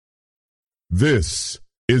This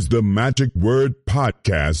is the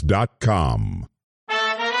magicwordpodcast.com.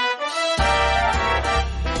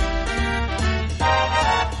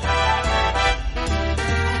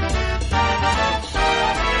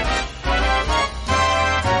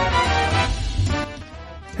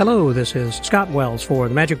 Hello, this is Scott Wells for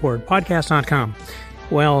the magicwordpodcast.com.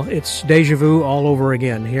 Well, it's deja vu all over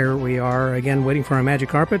again. Here we are again waiting for our magic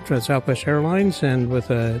carpet for Southwest Airlines and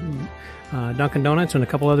with Dunkin' Donuts and a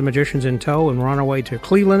couple other magicians in tow, and we're on our way to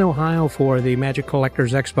Cleveland, Ohio for the Magic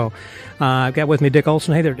Collectors Expo. I've got with me Dick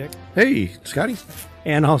Olson. Hey there, Dick. Hey, Scotty.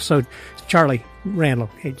 And also Charlie Randall.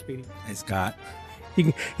 Hey, Speedy. Hey, Scott.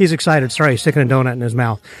 He's excited. Sorry, he's sticking a donut in his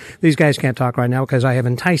mouth. These guys can't talk right now because I have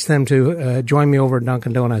enticed them to join me over at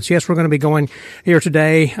Dunkin' Donuts. Yes, we're going to be going here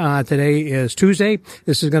today. Today is Tuesday.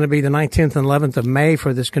 This is going to be the 9th, 10th, and 11th of May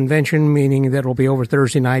for this convention, meaning that it will be over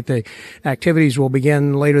Thursday night. The activities will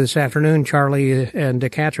begin later this afternoon. Charlie and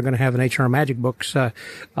Dick Hatch are going to have an HR Magic Books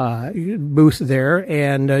booth there,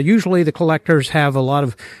 and usually the collectors have a lot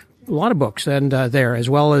of books and there, as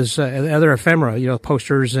well as other ephemera,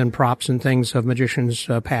 posters and props and things of magicians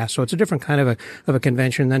past. So it's a different kind of a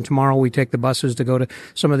convention. Then tomorrow we take the buses to go to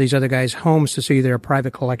some of these other guys' homes to see their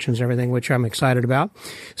private collections and everything, which I'm excited about.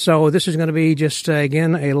 So this is going to be just,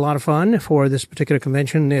 again, a lot of fun for this particular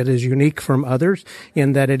convention. It is unique from others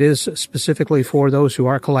in that it is specifically for those who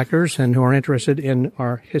are collectors and who are interested in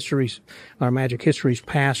our histories, our magic histories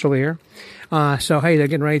past over here. So, hey, they're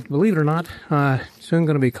getting ready, believe it or not, soon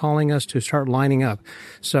going to be calling us to start lining up.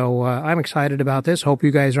 So I'm excited about this. Hope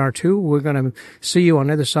you guys are too. We're going to see you on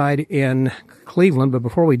the other side in Cleveland. But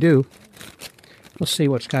before we do, let's see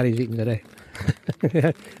what Scotty's eating today.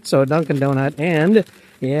 So a Dunkin' Donut, and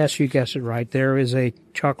yes, you guessed it right. There is a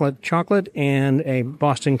chocolate and a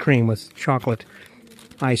Boston cream with chocolate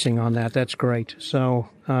icing on that. That's great. So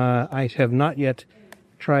I have not yet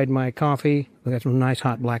tried my coffee. We got some nice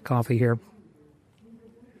hot black coffee here.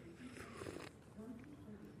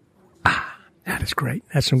 That is great.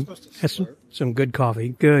 That's some good coffee.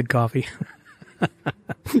 Good coffee.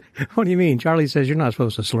 What do you mean? Charlie says you're not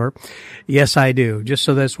supposed to slurp. Yes, I do. Just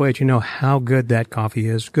so that's way you know how good that coffee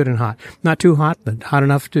is. Good and hot. Not too hot, but hot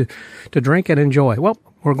enough to drink and enjoy. Well,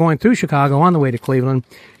 we're going through Chicago on the way to Cleveland,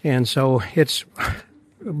 and so it's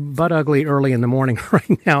but ugly early in the morning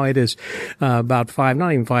right now. It is about 5,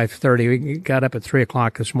 not even 5:30. We got up at 3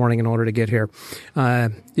 o'clock this morning in order to get here.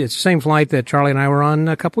 It's the same flight that Charlie and I were on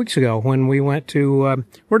a couple weeks ago when we went to,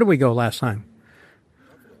 where did we go last time?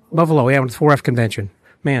 Buffalo. Yeah, went to the 4F convention.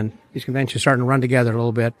 Man, these conventions are starting to run together a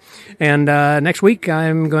little bit. And next week,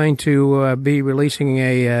 I'm going to be releasing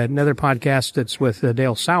another podcast that's with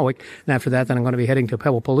Dale Sowick. And after that, then I'm going to be heading to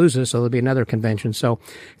Pebblepalooza, so there'll be another convention. So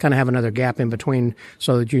kind of have another gap in between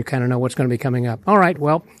so that you kind of know what's going to be coming up. All right,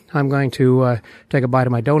 well, I'm going to take a bite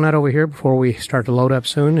of my donut over here before we start to load up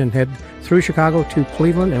soon and head through Chicago to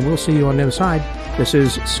Cleveland, and we'll see you on the other side. This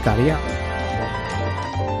is Scotty out.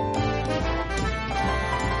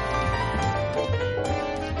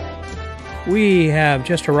 We have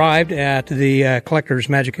just arrived at the Magic Collectors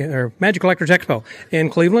Expo in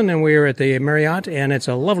Cleveland, and we are at the Marriott, and it's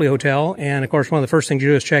a lovely hotel. And of course, one of the first things you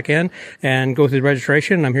do is check in and go through the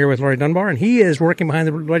registration. I'm here with Larry Dunbar, and he is working behind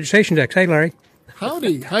the registration desk. Hey, Larry.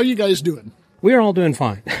 Howdy. How are you guys doing? We are all doing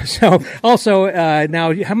fine. So, also,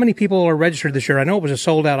 now, how many people are registered this year? I know it was a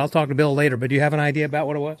sold out. I'll talk to Bill later, but do you have an idea about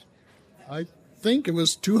what it was? I think it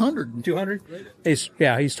was 200. 200? He's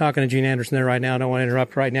talking to Gene Anderson there right now. I don't want to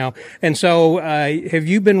interrupt right now. And so, have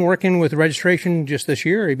you been working with registration just this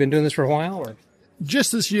year? Have you been doing this for a while? Or?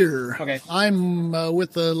 Just this year. Okay. I'm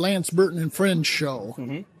with the Lance Burton and Friends show.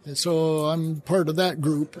 Mm-hmm. And so I'm part of that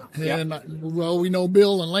group. And, we know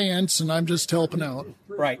Bill and Lance, and I'm just helping out.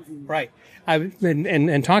 Right. I've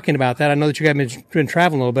been talking about that. I know that you guys have been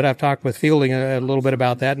traveling a little bit. I've talked with Fielding a little bit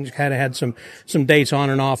about that and kind of had some dates on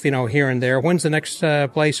and off, here and there. When's the next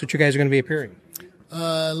place that you guys are going to be appearing?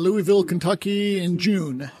 Louisville, Kentucky in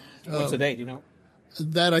June. What's the date,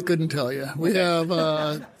 That I couldn't tell you. We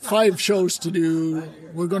have 5 shows to do.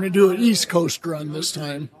 We're going to do an East Coast run this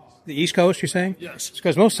time. The East Coast, you're saying? Yes.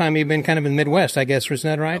 Because most of the time you've been kind of in the Midwest, I guess. Isn't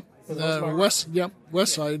that right? West side. Yep.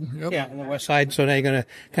 Yeah, on the west side. So now you're going to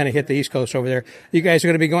kind of hit the East Coast over there. You guys are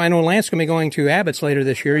going to be going, I know Lance is going to be going to Abbott's later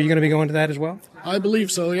this year. Are you going to be going to that as well? I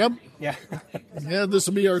believe so, yep. Yeah. Yeah, this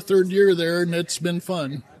will be our 3rd year there, and it's been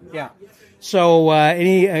fun. Yeah. So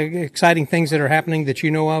any exciting things that are happening that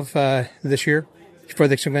you know of this year for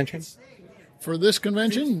this convention? For this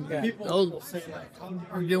convention? Yeah.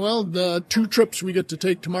 Well, the 2 trips we get to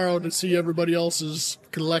take tomorrow to see everybody else's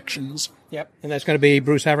collections. Yep. And that's going to be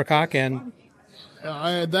Bruce Havercock and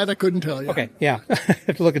That I couldn't tell you. Okay, yeah.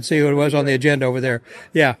 Have to look and see what it was on the agenda over there.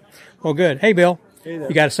 Yeah. Well, good. Hey, Bill. Hey there.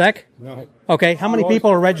 You got a sec? No. Okay. How many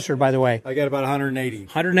people are registered, by the way? I got about 180.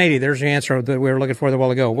 180. There's the answer that we were looking for a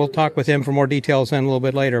while ago. We'll talk with him for more details then a little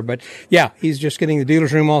bit later. But yeah, he's just getting the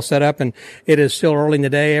dealer's room all set up, and it is still early in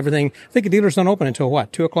the day. Everything. I think the dealers don't open until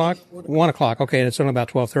what? 2 o'clock? 1 o'clock. Okay, and it's only about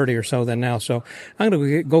 12:30 or so then now. So I'm going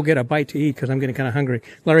to go get a bite to eat because I'm getting kind of hungry.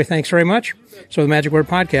 Larry, thanks very much. So the Magic Word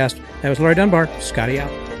Podcast. That was Larry Dunbar. Scotty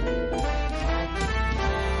out.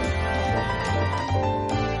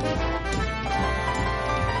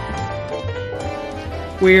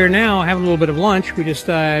 We are now having a little bit of lunch. We just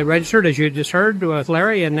registered, as you just heard, with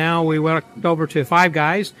Larry, and now we went over to Five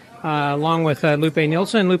Guys, along with Lupe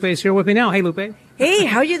Nielsen. Lupe's here with me now. Hey, Lupe. Hey,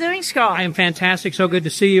 how you doing, Scott? I am fantastic. So good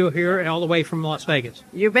to see you here all the way from Las Vegas.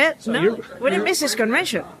 You bet. So No, we didn't miss this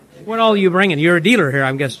convention. What all are you bringing? You're a dealer here,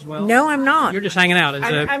 I guess, as well. No, I'm not. You're just hanging out as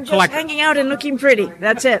a I'm just collector. hanging out and looking pretty.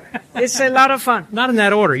 That's it. It's a lot of fun. Not in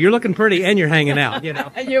that order. You're looking pretty and you're hanging out, you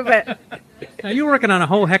know. You bet. Now, you're working on a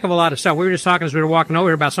whole heck of a lot of stuff. We were just talking as we were walking over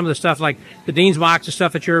here about some of the stuff like the Dean's Box and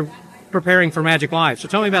stuff that you're preparing for Magic Live. So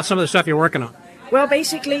tell me about some of the stuff you're working on. Well,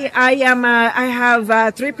 basically, I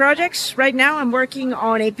have 3 projects right now. I'm working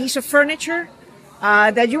on a piece of furniture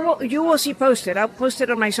that you will see posted. I'll post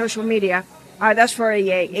it on my social media. That's for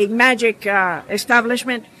a magic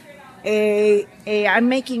establishment. I'm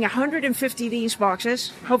making 150 Dean's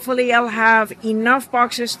boxes. Hopefully, I'll have enough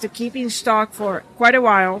boxes to keep in stock for quite a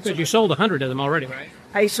while. Because you sold 100 of them already, right?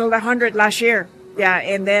 I sold 100 last year. Yeah,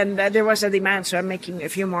 and then there was a demand, so I'm making a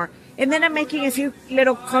few more. And then I'm making a few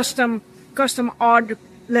little custom odd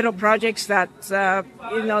little projects that,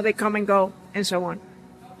 they come and go and so on.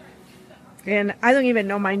 And I don't even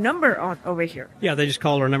know my number over here. Yeah, they just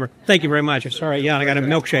called our number. Thank you very much. Sorry, yeah, I got a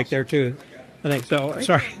milkshake there too. I think so.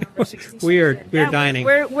 Sorry, we're dining.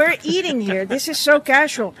 We're eating here. This is so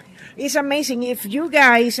casual. It's amazing. If you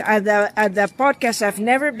guys at the podcast have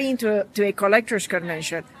never been to a collector's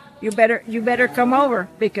convention, you better come over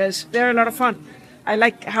because they're a lot of fun. I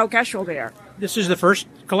like how casual they are. This is the first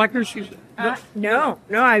collector's? No.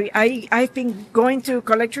 I've been going to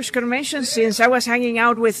collector's conventions since I was hanging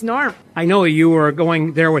out with Norm. I know you were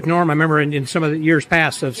going there with Norm. I remember in some of the years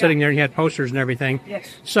past of sitting there and you had posters and everything. Yes.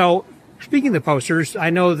 So, speaking of the posters,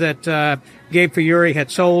 I know that Gabe Fiore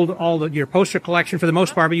had sold all your poster collection for the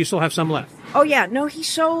most part, but you still have some left. Oh, yeah. No, he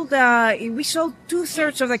sold, we sold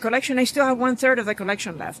 2/3 of the collection. I still have 1/3 of the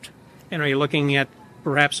collection left. And are you looking at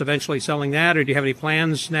perhaps eventually selling that, or do you have any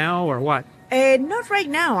plans now, or what? Not right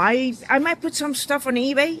now. I might put some stuff on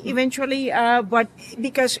eBay eventually, but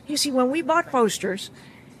because, you see, when we bought posters,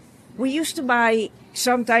 we used to buy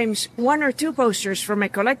sometimes 1 or 2 posters from a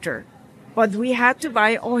collector, but we had to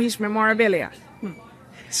buy all his memorabilia.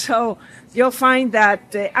 So you'll find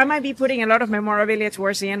that I might be putting a lot of memorabilia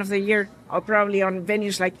towards the end of the year, or probably on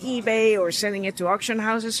venues like eBay or sending it to auction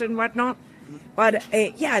houses and whatnot. But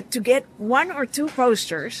to get 1 or 2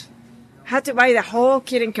 posters, had to buy the whole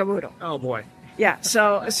kit and caboodle. Oh, boy. Yeah,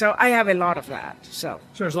 so I have a lot of that. So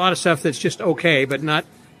there's a lot of stuff that's just okay, but not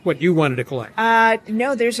what you wanted to collect.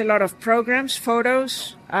 No, there's a lot of programs,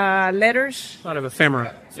 photos, letters. A lot of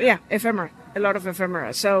ephemera. Yeah, ephemera. A lot of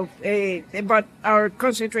ephemera. So, but our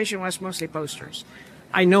concentration was mostly posters.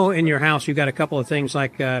 I know in your house you got a couple of things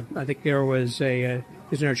like, I think there was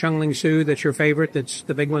is there a Chungling Su that's your favorite? That's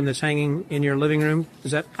the big one that's hanging in your living room?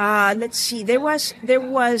 Is that? Let's see. There was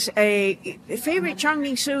a favorite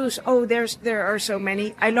Chungling Su's. Oh, there are so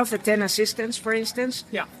many. I love the 10 Assistants, for instance.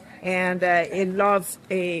 Yeah. And I love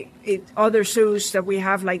other Su's that we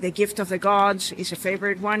have, like the Gift of the Gods is a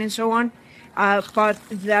favorite one, and so on. But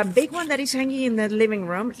the big one that is hanging in the living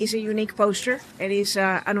room is a unique poster. It is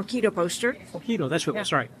an Okido poster. Okido, that's what. Yeah.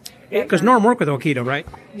 Sorry, because Norm worked with Okido, right?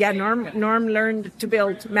 Yeah, Norm learned to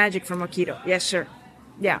build magic from Okido. Yes, sir.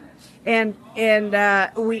 Yeah, and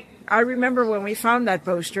I remember when we found that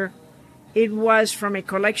poster, it was from a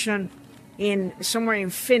collection somewhere in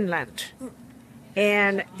Finland,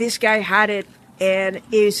 and this guy had it, and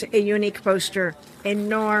is a unique poster, and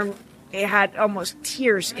Norm. He had almost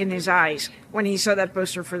tears in his eyes when he saw that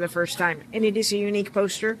poster for the first time. And it is a unique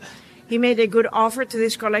poster. He made a good offer to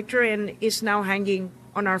this collector and is now hanging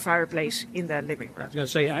on our fireplace in the living room. I was going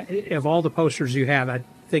to say, of all the posters you have, I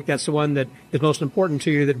think that's the one that is most important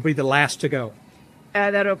to you, that would be the last to go.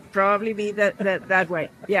 That'll probably be that way.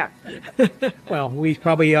 Yeah. Well, we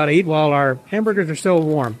probably ought to eat while our hamburgers are still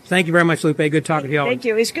warm. Thank you very much, Lupe. Good talking to you all. Thank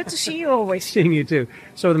you. It's good to see you always. Seeing you too.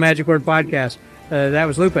 So the Magic Word Podcast. That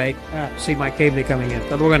was Lupe. See Mike Caveney coming in.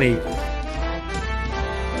 But we're going to eat.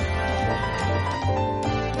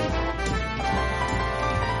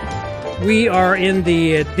 We are in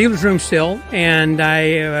the dealer's room still, and I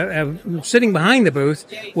am sitting behind the booth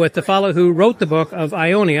with the fellow who wrote the book of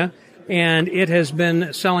Ionia, and it has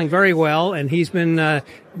been selling very well, and he's been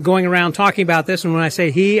going around talking about this. And when I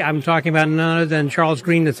say he, I'm talking about none other than Charles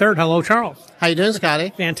Green III. Hello, Charles. How you doing,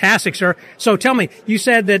 Scotty? Fantastic, sir. So tell me, you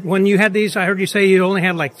said that when you had these, I heard you say you only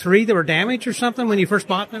had like 3 that were damaged or something when you first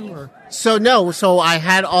bought them? Or? So I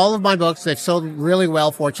had all of my books. They've sold really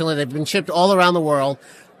well, fortunately. They've been shipped all around the world.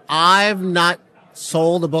 I've not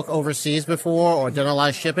sold a book overseas before or done a lot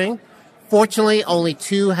of shipping. Fortunately, only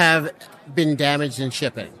 2 have been damaged in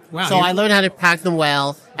shipping. Wow. So I learned how to pack them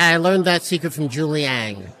well, and I learned that secret from Julie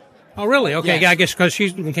Ang. Oh, really? Okay, Yes. yeah, I guess because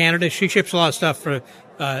she's in Canada, she ships a lot of stuff for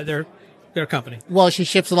their company. Well, she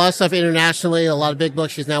ships a lot of stuff internationally, a lot of big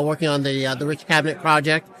books. She's now working on the Rich Cabinet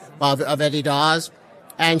project of Eddie Dawes.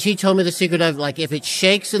 And she told me the secret of, like, if it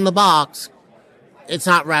shakes in the box, it's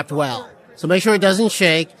not wrapped well. So make sure it doesn't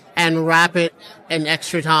shake and wrap it an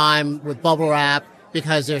extra time with bubble wrap,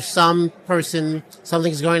 because there's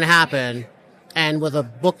something's going to happen. And with a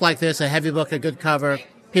book like this, a heavy book, a good cover,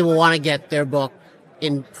 people want to get their book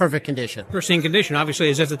in perfect condition. Pristine condition, obviously,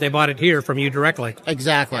 as if that they bought it here from you directly.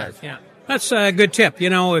 Exactly. Yeah. That's a good tip. You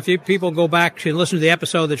know, if people go back to listen to the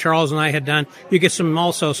episode that Charles and I had done, you get some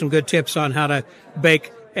good tips on how to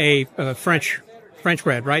bake a French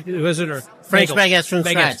bread, right? Was it? Or French bagels? baguettes from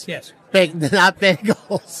Baguettes, scratch. yes. Not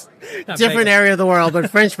bagels. Not Different bagels. area of the world, but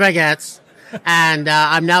French baguettes. And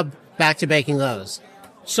I'm now back to baking those.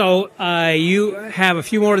 So you have a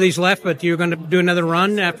few more of these left, but you're going to do another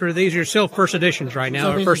run after these. You're still first editions right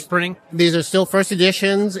now, or first printing? These are still first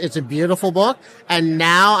editions. It's a beautiful book. And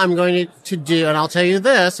now I'm going to do, and I'll tell you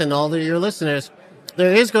this, and all of your listeners,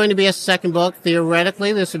 there is going to be a second book.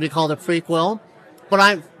 Theoretically, this would be called a prequel.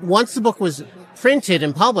 But once the book was printed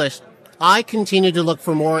and published, I continued to look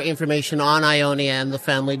for more information on Ionia and the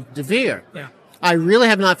family de Vere. Yeah. I really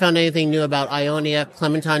have not found anything new about Ionia,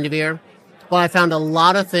 Clementine de Vere, but I found a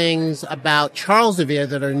lot of things about Charles de Vere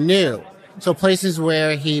that are new. So places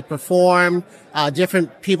where he performed,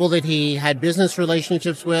 different people that he had business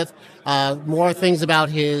relationships with, more things about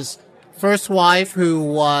his first wife, who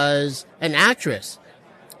was an actress.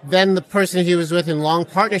 Then the person he was with in long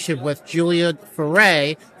partnership with, Julia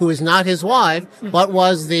Ferret, who is not his wife, but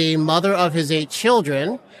was the mother of his 8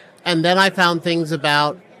 children. And then I found things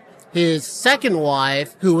about his second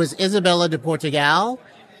wife, who was Isabella de Portugal,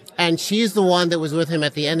 and she's the one that was with him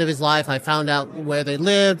at the end of his life. I found out where they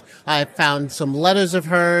lived. I found some letters of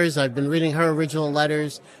hers. I've been reading her original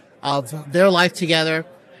letters of their life together.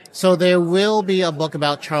 So there will be a book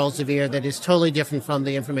about Charles de Vere that is totally different from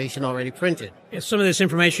the information already printed. Is some of this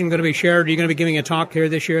information going to be shared? Are you going to be giving a talk here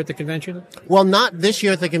this year at the convention? Well, not this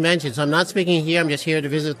year at the convention. So I'm not speaking here. I'm just here to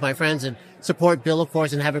visit with my friends and support Bill, of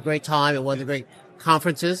course, and have a great time at one of the great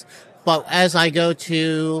conferences. But as I'm going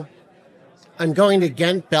to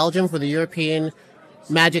Ghent, Belgium for the European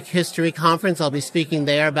Magic History Conference. I'll be speaking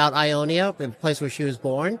there about Ionia, the place where she was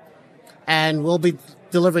born. And we'll be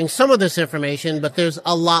delivering some of this information, but there's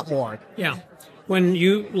a lot more. Yeah. When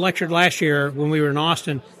you lectured last year when we were in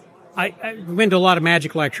Austin, I've been to a lot of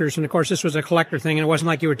magic lectures, and of course this was a collector thing, and it wasn't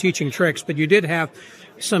like you were teaching tricks, but you did have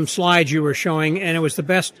some slides you were showing, and it was the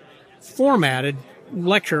best formatted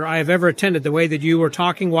lecture I have ever attended. The way that you were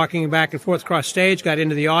talking, walking back and forth across stage, got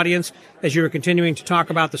into the audience as you were continuing to talk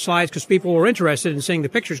about the slides, because people were interested in seeing the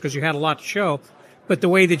pictures because you had a lot to show. But the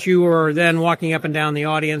way that you were then walking up and down the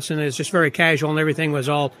audience, and it's just very casual, and everything was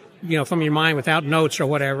all, from your mind without notes or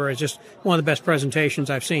whatever, is just one of the best presentations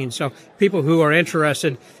I've seen. So people who are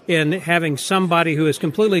interested in having somebody who is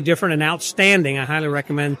completely different and outstanding, I highly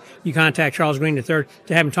recommend you contact Charles Green III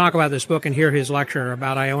to have him talk about this book and hear his lecture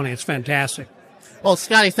about Ionia. It's fantastic. Well,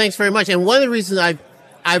 Scotty, thanks very much. And one of the reasons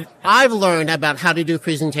I've learned about how to do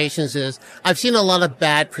presentations is I've seen a lot of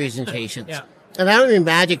bad presentations. Yeah. And I don't mean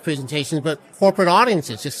magic presentations, but corporate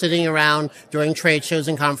audiences just sitting around during trade shows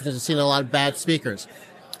and conferences and seeing a lot of bad speakers.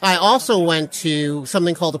 I also went to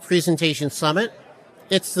something called the Presentation Summit.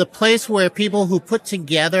 It's the place where people who put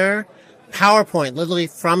together PowerPoint, literally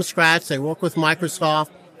from scratch, they work with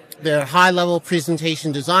Microsoft, they're high-level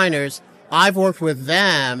presentation designers. I've worked with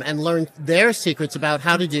them and learned their secrets about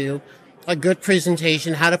how to do a good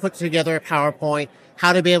presentation, how to put together a PowerPoint,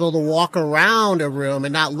 how to be able to walk around a room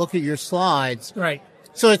and not look at your slides. Right.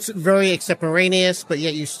 So it's very extemporaneous, but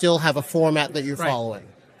yet you still have a format that you're following.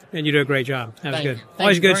 And you do a great job. That was Thank good. you.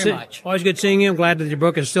 Thank you very much. Always good seeing you. I'm glad that your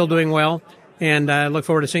book is still doing well. And I look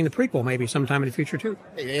forward to seeing the prequel maybe sometime in the future, too.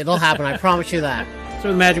 It'll happen. I promise you that. So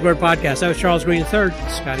the Magic Word Podcast. That was Charles Green III.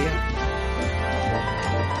 Scotty N.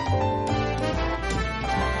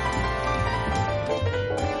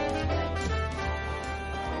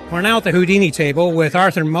 We're now at the Houdini table with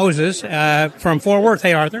Arthur Moses from Fort Worth.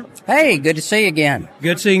 Hey, Arthur. Hey, good to see you again.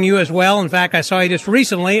 Good seeing you as well. In fact, I saw you just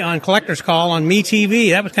recently on Collector's Call on MeTV.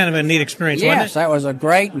 That was kind of a neat experience, wasn't it? Yes, that was a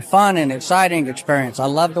great and fun and exciting experience. I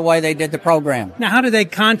love the way they did the program. Now, how did they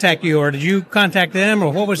contact you, or did you contact them,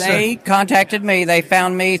 or what was They contacted me. They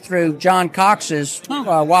found me through John Cox's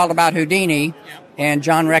Wild About Houdini, and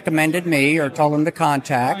John recommended me or told him to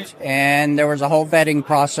contact, and there was a whole vetting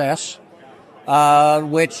process,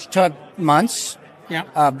 which took months.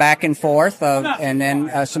 Back and forth, and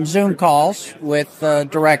then some Zoom calls with the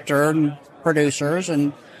director and producers,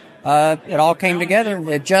 and it all came together.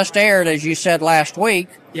 It just aired, as you said, last week,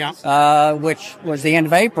 which was the end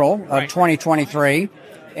of April of 2023,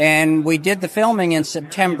 and we did the filming in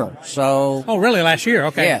September. So, oh, really? Last year?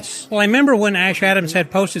 Okay. Yes. Well, I remember when Ash Adams had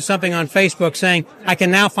posted something on Facebook saying, "I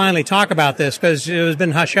can now finally talk about this because it has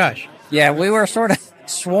been hush hush." Yeah, we were sort of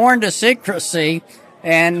sworn to secrecy,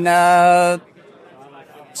 and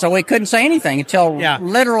so we couldn't say anything until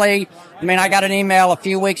literally, I mean, I got an email a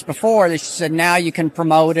few weeks before that said, now you can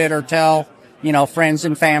promote it or tell, friends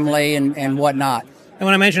and family and whatnot. And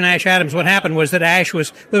when I mentioned Ash Adams, what happened was that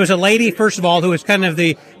there was a lady, first of all, who was kind of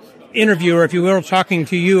the interviewer, if you will, talking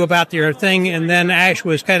to you about your thing. And then Ash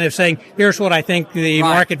was kind of saying, here's what I think the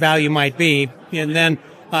market value might be. And then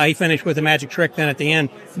he finished with a magic trick then at the end.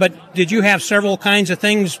 But did you have several kinds of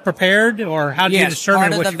things prepared, or how did you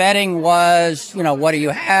determine part of the vetting was, what do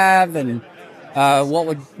you have, and what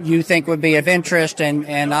would you think would be of interest?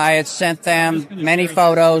 And I had sent them many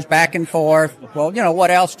photos back and forth. Well, what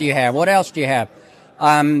else do you have? What else do you have?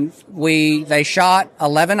 They shot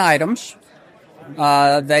 11 items.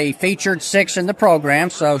 They featured 6 in the program,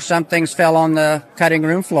 so some things fell on the cutting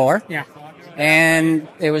room floor. Yeah. And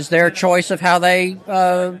it was their choice of how they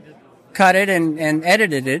cut it and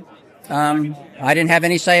edited it. I didn't have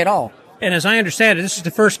any say at all. And as I understand it, this is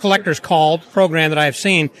the first Collector's Call program that I've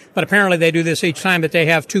seen, but apparently they do this each time that they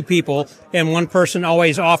have 2 people, and one person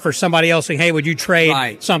always offers somebody else saying, hey, would you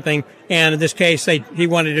trade something? And in this case, he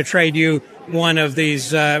wanted to trade you one of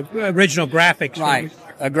these original graphics. Right.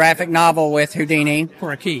 A graphic novel with Houdini.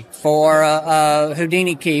 For a key. For a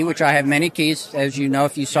Houdini key, which I have many keys, as you know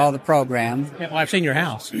if you saw the program. Yeah, well, I've seen your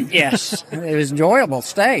house. Yes. It was enjoyable.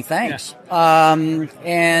 Stay. Thanks. Yes.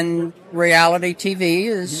 And reality TV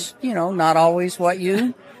is, not always what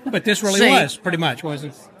you But this really see. was, pretty much,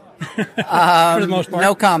 wasn't it? For the most part.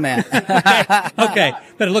 No comment. Okay.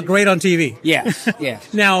 But it looked great on TV. Yes.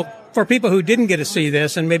 Yes. Now, for people who didn't get to see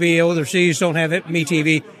this, and maybe overseas don't have it,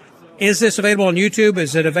 MeTV, is this available on YouTube?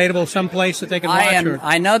 Is it available someplace that they can watch?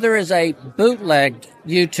 I know there is a bootlegged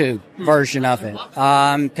YouTube version of it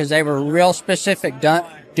because they were real specific.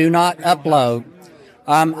 Do not upload.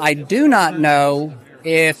 I do not know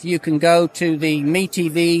if you can go to the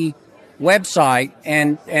MeTV website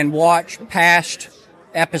and watch past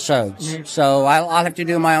episodes. Mm-hmm. So I'll have to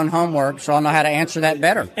do my own homework, so I'll know how to answer that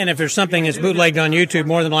better. And if there's something that's bootlegged on YouTube,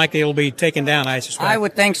 more than likely it'll be taken down, I suspect. I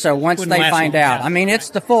would think so, once they find out. I mean, it's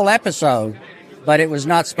the full episode, but it was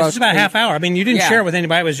not supposed to be. It's about a half hour. I mean, you didn't share it with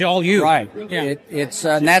anybody. It was all you. Right. Yeah. It's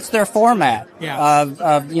and that's their format. Yeah.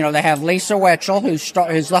 They have Lisa Wetchell, who's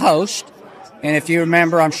the host. And if you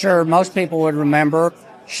remember, I'm sure most people would remember,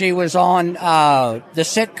 she was on the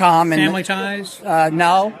sitcom. Family Ties?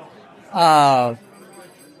 No.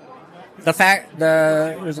 Was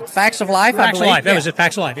it Facts of Life? Facts of Life. That was it.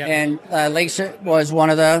 Facts of Life. Yeah. And Lisa was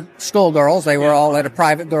one of the schoolgirls. They were all at a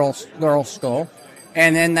private girls school,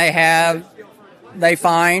 and then they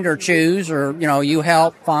find or choose or you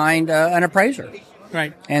help find an appraiser.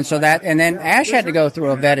 Right. And so and then Ash had to go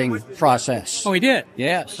through a vetting process. Oh, he did.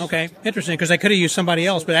 Yes. Okay. Interesting, because they could have used somebody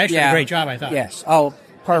else, but Ash did a great job, I thought. Yes. Oh,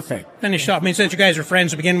 perfect. Finished off. I mean, since you guys are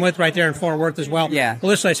friends to begin with, right there in Fort Worth as well. Yeah.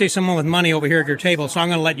 Well, listen, I see someone with money over here at your table, so I'm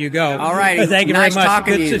going to let you go. All right. Thank you nice very much.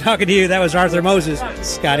 Talking Good to you. talking to you. That was Arthur Moses.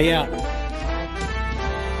 Scotty out.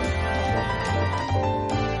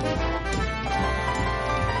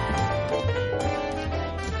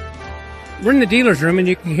 We're in the dealer's room, and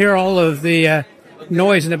you can hear all of the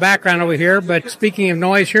noise in the background over here. But speaking of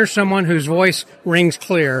noise, here's someone whose voice rings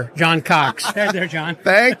clear, John Cox. There, John.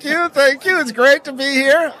 Thank you. It's great to be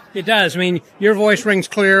here. It does. I mean, your voice rings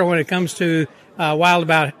clear when it comes to Wild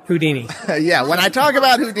About Houdini. Yeah, when I talk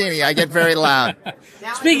about Houdini, I get very loud.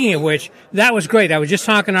 Speaking of which, that was great. I was just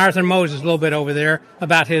talking to Arthur Moses a little bit over there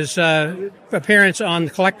about his appearance on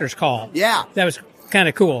the Collector's Call. Yeah. That was kind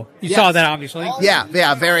of cool. You saw that, obviously.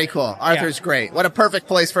 Yeah, very cool. Arthur's great. What a perfect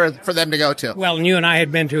place for them to go to. Well, and you and I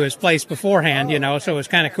had been to his place beforehand, so it was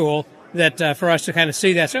kind of cool. that for us to kind of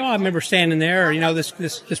see that. So, I remember standing there, or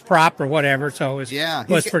this prop or whatever. So it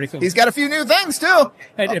was pretty cool. He's got a few new things too.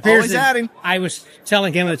 It appears Always adding. I was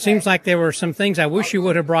telling him it seems like there were some things I wish you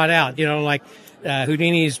would have brought out. Like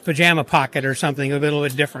Houdini's pajama pocket or something a little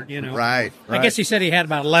bit different. Right. I guess he said he had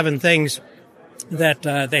about 11 things that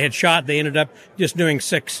they had shot. They ended up just doing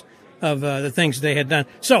 6 of the things they had done.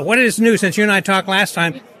 So what is new since you and I talked last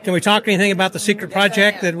time? Can we talk anything about the secret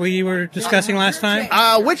project that we were discussing last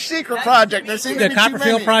time? Which secret project? There seem to The be Copperfield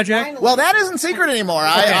too many. project? Well, that isn't secret anymore.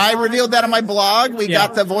 Okay. I revealed that on my blog. We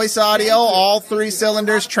got the voice audio, all 3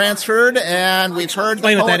 cylinders transferred, and we've heard.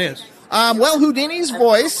 Explain what that is. Well, Houdini's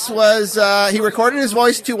voice was, he recorded his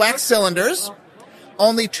voice to wax cylinders.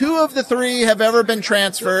 Only 2 of the 3 have ever been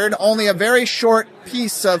transferred. Only a very short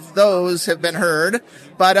piece of those have been heard.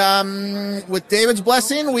 But with David's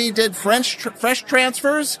blessing, we did fresh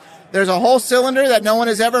transfers. There's a whole cylinder that no one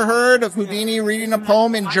has ever heard of Houdini reading a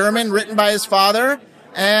poem in German written by his father.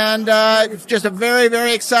 And just a very,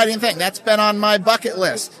 very exciting thing. That's been on my bucket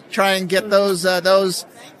list. Try and get those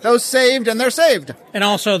saved, and they're saved. And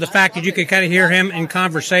also the fact that you could kind of hear him in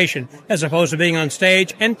conversation as opposed to being on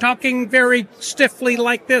stage and talking very stiffly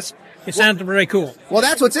like this. It sounded very cool. Well,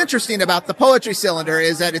 that's what's interesting about the poetry cylinder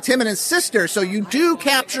is that it's him and his sister, so you do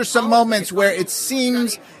capture some moments where it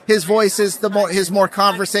seems his voice is his more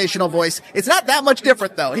conversational voice. It's not that much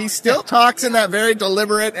different, though. He still talks in that very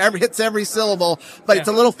deliberate, hits every syllable, but it's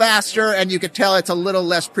a little faster, and you could tell it's a little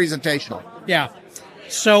less presentational. Yeah.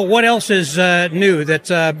 So what else is new that's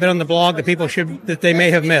been on the blog that they may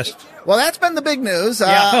have missed? Well, that's been the big news.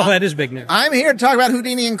 That is big news. I'm here to talk about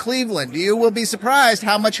Houdini in Cleveland. You will be surprised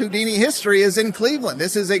how much Houdini history is in Cleveland.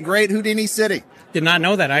 This is a great Houdini city. Did not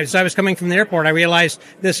know that. As I was coming from the airport, I realized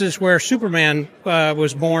this is where Superman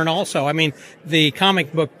was born also. I mean, the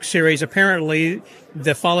comic book series, apparently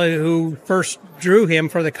the fellow who first drew him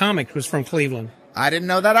for the comics was from Cleveland. I didn't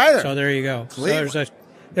know that either. So there you go. Cleveland. So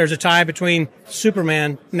there's a tie between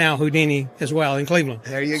Superman, now Houdini, as well, in Cleveland.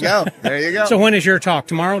 There you go. There you go. So when is your talk?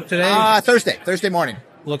 Tomorrow? Today? Thursday morning.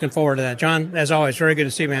 Looking forward to that. John, as always, very good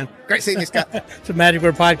to see you, man. Great seeing you, Scott. It's a Magic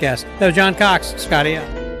Word Podcast. That was John Cox. Scotty out.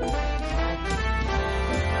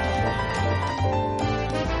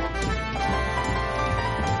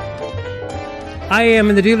 I am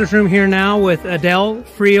in the dealer's room here now with Adele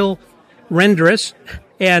Friel Renderis,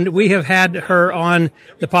 and we have had her on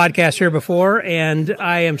the podcast here before, and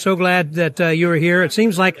I am so glad that you are here. It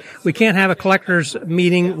seems like we can't have a collector's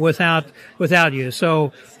meeting without you,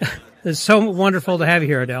 so it's so wonderful to have you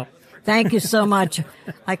here, Adele. Thank you so much.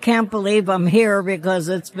 I can't believe I'm here because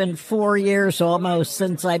it's been 4 years almost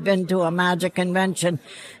since I've been to a magic convention,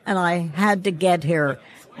 and I had to get here.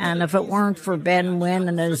 And if it weren't for Ben Wynn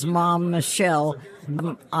and his mom, Michelle,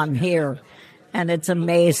 I'm here. And it's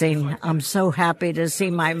amazing. I'm so happy to see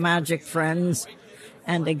my magic friends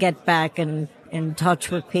and to get back in touch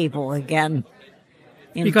with people again.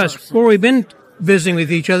 Because where we've been visiting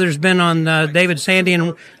with each other has been on David Sandy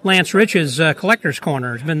and Lance Rich's Collector's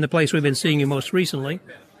Corner. It's been the place we've been seeing you most recently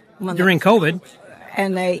during COVID.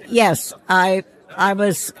 And I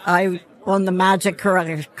was on the Magic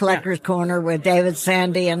Collector's Corner with David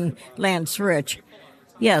Sandy and Lance Rich.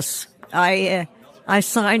 Yes, I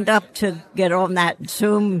signed up to get on that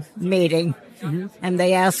Zoom meeting, and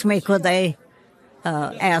they asked me, could they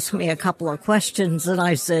ask me a couple of questions, and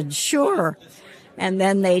I said, sure. And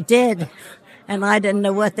then they did, and I didn't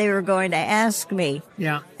know what they were going to ask me.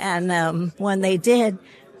 Yeah. And when they did,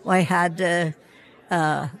 I had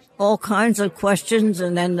all kinds of questions,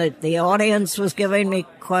 and then the audience was giving me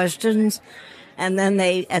questions, and then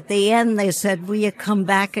at the end they said, will you come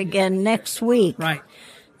back again next week? Right.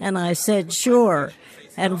 And I said, sure.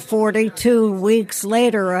 And 42 weeks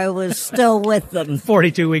later, I was still with them.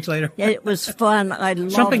 42 weeks later. It was fun. I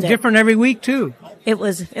loved Something it. different every week, too. It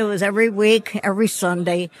was every week, every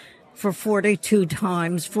Sunday for 42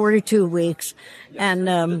 times, 42 weeks. And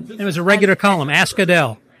it was a regular column, Ask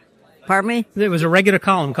Adele. Pardon me? It was a regular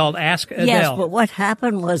column called Ask Adele. Yes, but what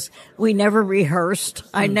happened was we never rehearsed.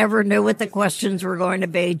 I never knew what the questions were going to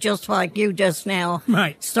be, just like you just now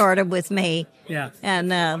started with me. Yeah.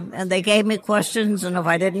 And they gave me questions, and if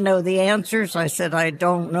I didn't know the answers, I said, I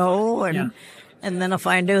don't know. And then if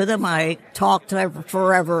I knew them, I talked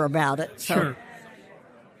forever about it. So. Sure.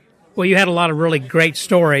 Well, you had a lot of really great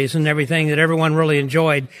stories and everything that everyone really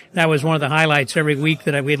enjoyed. That was one of the highlights every week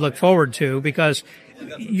that we'd look forward to, because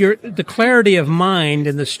the clarity of mind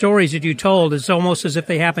and the stories that you told is almost as if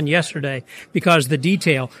they happened yesterday, because the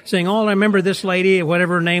detail, saying, oh, I remember this lady,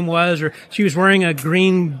 whatever her name was, or she was wearing a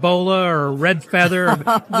green bola or a red feather.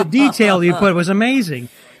 The detail you put was amazing.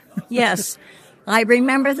 Yes. I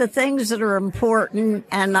remember the things that are important,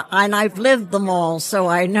 and I've lived them all, so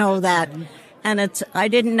I know that. And I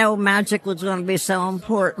didn't know magic was going to be so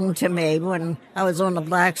important to me when I was on the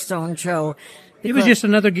Blackstone show. It was just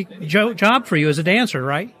another job for you as a dancer,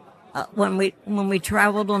 right? When we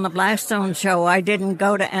traveled on the Blackstone show, I didn't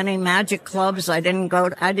go to any magic clubs. I didn't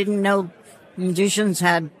know magicians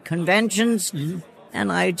had conventions,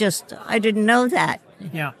 and I didn't know that.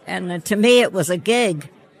 Yeah. And to me, it was a gig,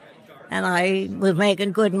 and I was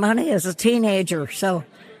making good money as a teenager, so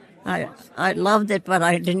I loved it, but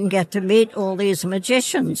I didn't get to meet all these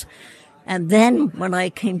magicians. And then when I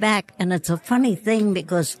came back, and it's a funny thing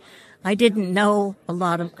because I didn't know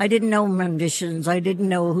magicians. I didn't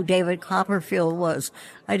know who David Copperfield was.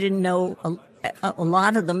 I didn't know a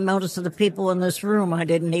lot of them. Most of the people in this room I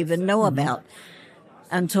didn't even know about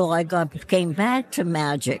until I came back to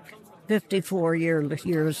magic 54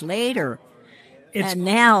 years later. And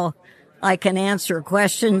now I can answer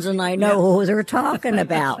questions and I know who they're talking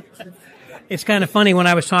about. It's kind of funny when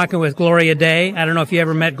I was talking with Gloria Day. I don't know if you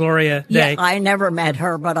ever met Gloria Day. Yeah, I never met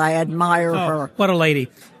her, but I admire her. What a lady.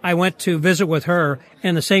 I went to visit with her,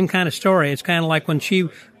 and the same kind of story. It's kind of like when she,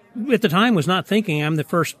 at the time, was not thinking I'm the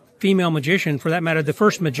first female magician, for that matter, the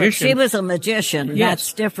first magician. But she was a magician. Yes,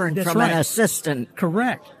 that's different from right. An assistant.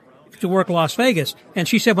 Correct. To work Las Vegas. And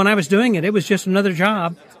she said when I was doing it, it was just another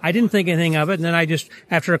job. I didn't think anything of it. And then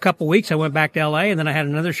after a couple of weeks, I went back to LA, and then I had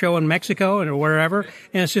another show in Mexico or wherever. And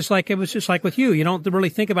it was just like with you. You don't really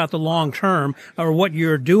think about the long term or what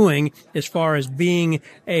you're doing as far as being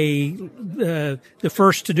the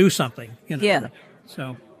first to do something. You know? Yeah.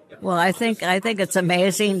 So. Well, I think it's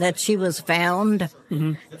amazing that she was found,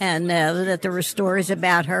 and that there were stories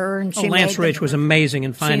about her. And Lance Rich was amazing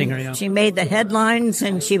in finding her. Yeah. She made the headlines,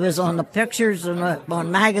 and she was on the pictures and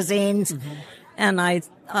on magazines, and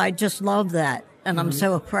I just love that, and I'm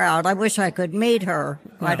so proud. I wish I could meet her.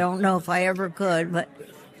 Yeah. I don't know if I ever could, but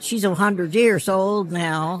she's 100 years old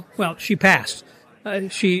now. Well, she passed.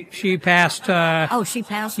 She passed. She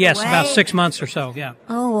passed yes, away? about 6 months or so. Yeah.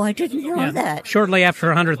 Oh, I didn't know that. Shortly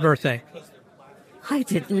after her 100th birthday. I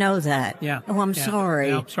didn't know that. Yeah. Oh, I'm sorry.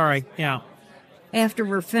 Yeah, sorry. Yeah. After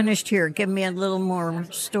we're finished here, give me a little more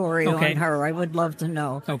story on her. I would love to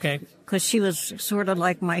know. Okay. Because she was sort of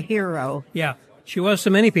like my hero. Yeah. She was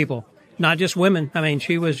to many people, not just women. I mean,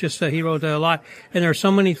 she was just a hero to a lot. And there are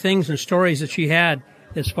so many things and stories that she had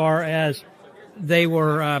as far as they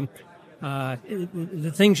were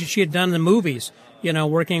the things that she had done in the movies,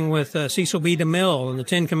 working with Cecil B. DeMille and the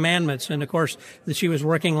Ten Commandments. And, of course, that she was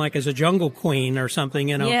working like as a jungle queen or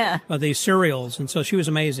something, of these serials. And so she was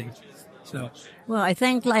amazing. So. Well, I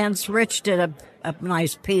think Lance Rich did a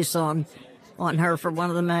nice piece on her for one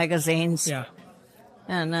of the magazines. Yeah.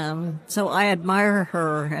 And so I admire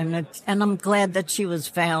her, and I'm glad that she was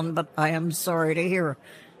found, but I am sorry to hear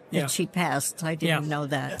that she passed. I didn't know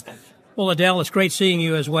that. Well, Adele, it's great seeing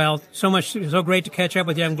you as well. So great to catch up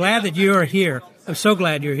with you. I'm glad that you are here. I'm so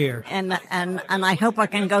glad you're here. And I hope I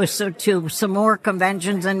can go to some more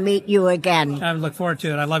conventions and meet you again. I look forward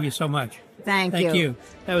to it. I love you so much. Thank you.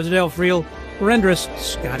 That was Adele Friel. Rendress,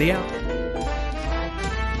 Scotty out.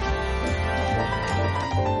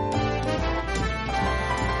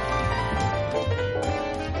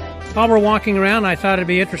 While we're walking around, I thought it'd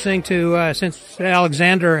be interesting to, since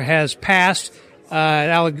Alexander has passed,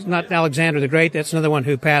 not Alexander the Great, that's another one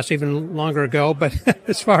who passed even longer ago, but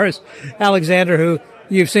as far as Alexander, who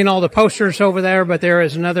you've seen all the posters over there, but there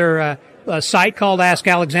is another site called Ask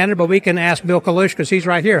Alexander, but we can ask Bill Kalush because he's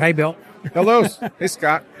right here. Hey, Bill. Hello. Hey,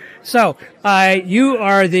 Scott. So, you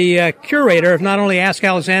are the curator of not only Ask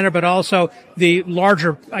Alexander, but also the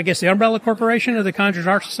larger, I guess, the umbrella corporation of the Conjuring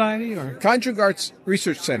Arts Society? Or Conjuring Arts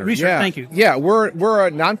Research Center. Thank you. Yeah, we're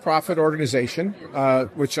a nonprofit organization,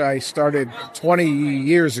 which I started 20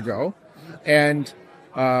 years ago. And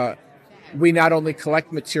we not only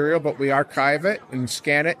collect material, but we archive it and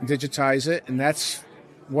scan it and digitize it. And that's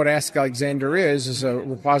what Ask Alexander is a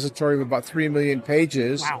repository of about 3 million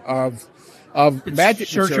pages of magic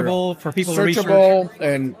searchable material. For people to research. Searchable,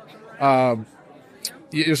 and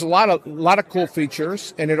there's a lot of cool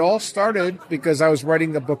features. And it all started because I was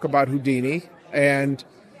writing a book about Houdini, and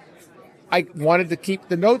I wanted to keep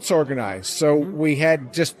the notes organized. So we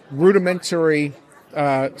had just rudimentary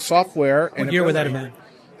software. What year would that have been?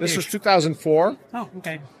 This was 2004. Oh,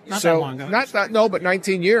 okay. Not that long ago. But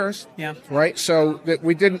 19 years. Yeah. Right. So that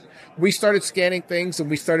we started scanning things and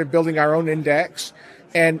we started building our own index.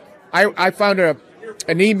 And I found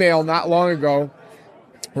an email not long ago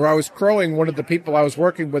where I was crowing one of the people I was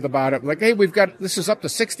working with about it. Like, hey, this is up to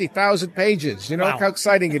 60,000 pages. Look how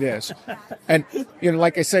exciting it is. And,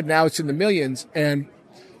 like I said, now it's in the millions. And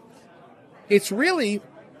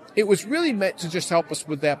it was really meant to just help us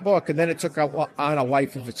with that book, and then it took on a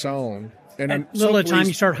life of its own. And a little at a time,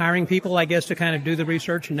 you start hiring people, I guess, to kind of do the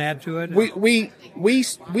research and add to it.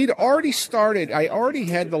 We'd already started. I already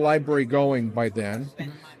had the library going by then,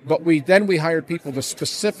 but we hired people to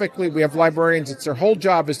specifically. We have librarians. It's their whole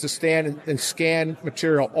job is to stand and scan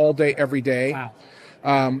material all day, every day.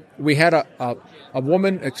 Wow. We had a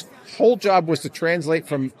woman. Its whole job was to translate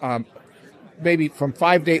from maybe from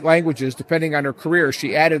 5 to 8 languages, depending on her career.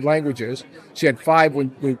 She added languages. She had 5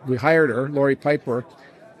 when we hired her, Lori Piper.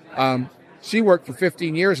 She worked for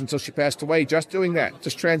 15 years until she passed away just doing that,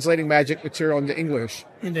 just translating magic material into English.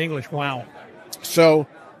 Wow. So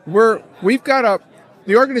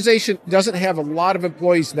the organization doesn't have a lot of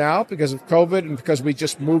employees now because of COVID and because we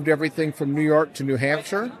just moved everything from New York to New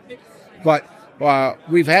Hampshire. But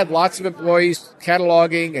we've had lots of employees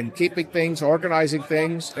cataloging and keeping things, organizing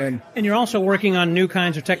things. And you're also working on new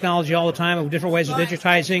kinds of technology all the time, of different ways of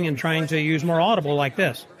digitizing and trying to use more Audible like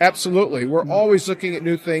this. Absolutely. We're always looking at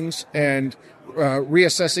new things and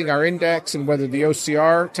reassessing our index and whether the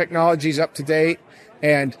OCR technology is up to date.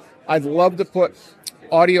 And I'd love to put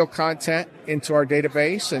audio content into our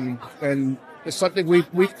database, and it's something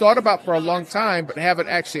we've thought about for a long time, but haven't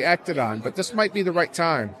actually acted on. But this might be the right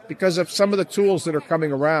time because of some of the tools that are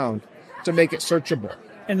coming around to make it searchable.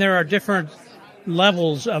 And there are different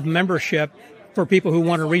levels of membership for people who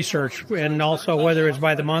want to research, and also whether it's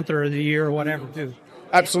by the month or the year or whatever, too.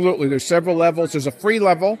 Absolutely. There's several levels. There's a free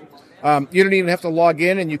level. You don't even have to log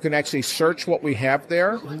in, and you can actually search what we have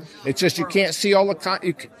there. It's just you can't see all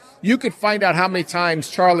the you could find out how many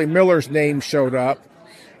times Charlie Miller's name showed up,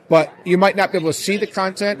 but you might not be able to see the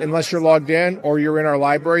content unless you're logged in or you're in our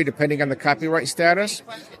library, depending on the copyright status.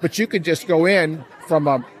 But you could just go in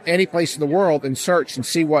from any place in the world and search and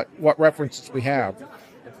see what references we have.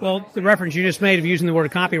 Well, the reference you just made of using the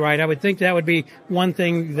word copyright, I would think that would be one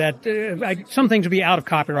thing that some things would be out of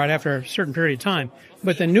copyright after a certain period of time.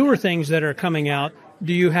 But the newer things that are coming out,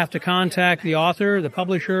 do you have to contact the author, the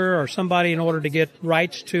publisher, or somebody in order to get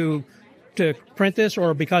rights to print this,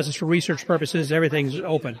 or because it's for research purposes, everything's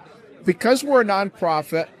open? Because we're a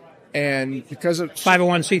nonprofit and because of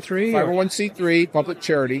 501c3 public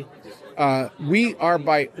charity, we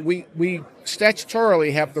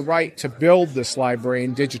statutorily have the right to build this library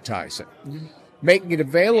and digitize it. Making it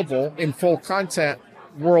available in full content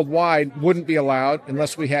worldwide wouldn't be allowed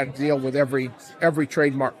unless we had to deal with every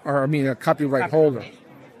trademark, a copyright holder.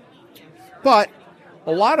 But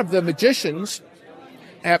a lot of the magicians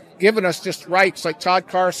have given us just rights. Like Todd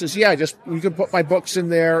Carr says, you can put my books in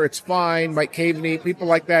there, it's fine. Mike Caveney, people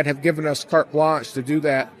like that have given us carte blanche to do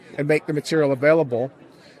that and make the material available.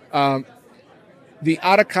 The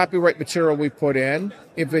out of copyright material we put in,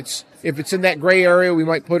 if it's in that gray area, we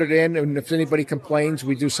might put it in, and if anybody complains,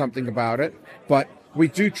 we do something about it. But we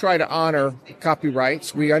do try to honor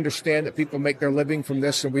copyrights. We understand that people make their living from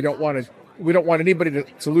this, and we don't want anybody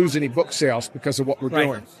to lose any book sales because of what we're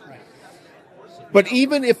doing. But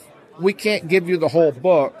even if we can't give you the whole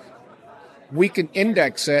book, we can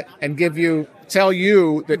index it and tell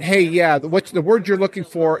you that, hey, the word you're looking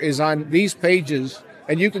for is on these pages,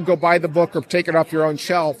 and you can go buy the book or take it off your own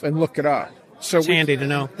shelf and look it up. So it's handy to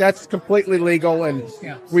know. That's completely legal, and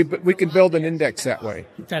we can build an index that way.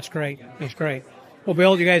 That's great. That's great. Well,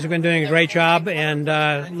 Bill, you guys have been doing a great job,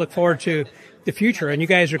 and look forward to the future. And you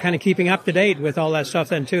guys are kind of keeping up to date with all that stuff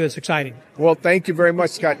then, too. It's exciting. Well, thank you very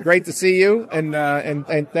much, Scott. Great to see you, and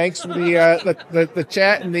thanks for the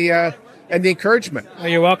chat and the encouragement. Well,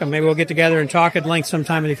 you're welcome. Maybe we'll get together and talk at length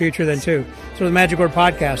sometime in the future then, too. So the Magic Word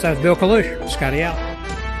Podcast, that was Bill Kalush. Scotty out.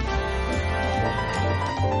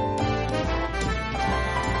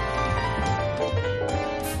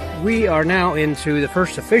 We are now into the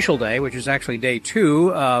first official day, which is actually day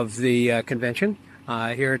 2 of the convention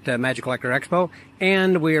here at Magic Collector Expo.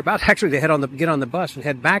 And we're about actually to get on the bus and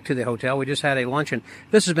head back to the hotel. We just had a luncheon.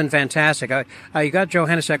 This has been fantastic. You got Joe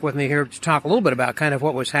Hennesek with me here to talk a little bit about kind of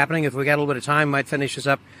what was happening. If we got a little bit of time, might finish this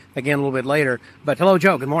up again a little bit later. But hello,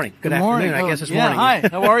 Joe. Good morning. Good afternoon. I guess it's morning. Hi.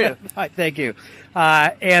 How are you? Hi. Thank you.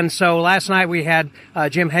 And so last night we had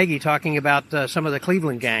Jim Hagee talking about some of the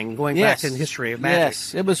Cleveland gang going back in history of magic.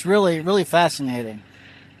 Yes, it was really, really fascinating.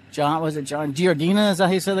 John Giardina? Is that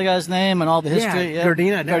how you say the guy's name and all the history? Yeah,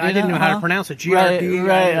 Giardina. I didn't know how to pronounce it. Giardina.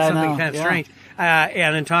 Right, something kind of strange.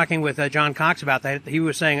 And in talking with John Cox about that, he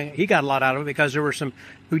was saying he got a lot out of it because there were some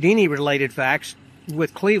Houdini-related facts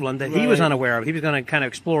with Cleveland that he was unaware of. He was going to kind of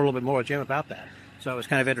explore a little bit more with Jim about that. So it was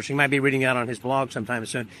kind of interesting. Might be reading that on his blog sometime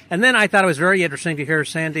soon. And then I thought it was very interesting to hear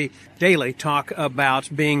Sandy Daly talk about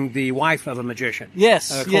being the wife of a magician.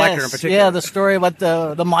 Yes, a collector in particular. Yeah, the story about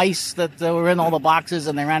the mice that were in all the boxes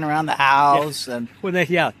and they ran around the house. And one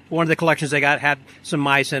of the collections they got had some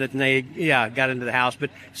mice in it, and they got into the house.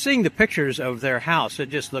 But seeing the pictures of their house,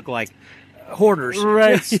 it just looked like hoarders.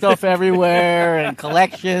 Right, stuff everywhere and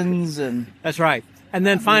collections. And that's right. And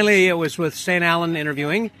then finally it was with St. Allen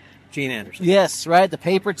interviewing Gene Anderson. Yes, right. The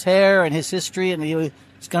paper tear and his history, and he was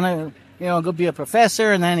going to, go be a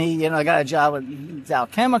professor, and then he, got a job at Dow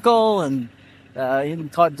Chemical, and he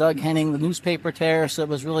taught Doug Henning the newspaper tear. So it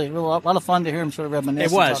was really a lot of fun to hear him sort of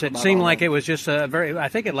reminisce. It was. It seemed like it was just I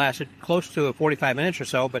think it lasted close to 45 minutes or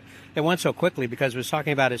so, but it went so quickly because it was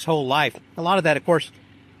talking about his whole life. A lot of that, of course,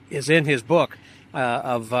 is in his book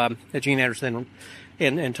of Gene Anderson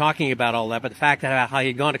and talking about all that. But the fact that how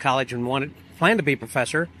he'd gone to college and planned to be a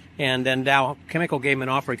professor. And then Dow Chemical gave him an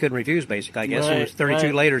offer he couldn't refuse, basically, I guess. Right, it was 32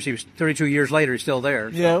 years later, he's still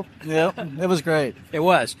there. So. Yeah. It was great. It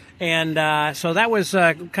was. And so that was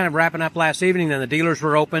kind of wrapping up last evening. Then the dealers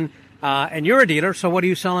were open. And you're a dealer, so what are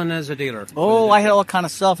you selling as a dealer? Oh, I had all kind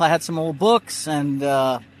of stuff. I had some old books, and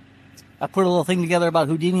I put a little thing together about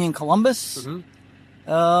Houdini and Columbus.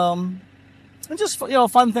 Mm-hmm. And just,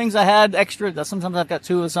 fun things I had extra. Sometimes I've got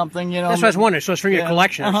two or something, That's what I was wondering. So it's from your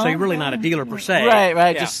collection. So you're really not a dealer per se.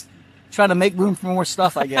 Right. Yeah. Just trying to make room for more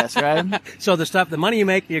stuff, I guess, right? So the money you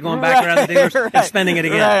make, you're going back around the dealers and spending it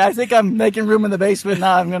again. Right. I think I'm making room in the basement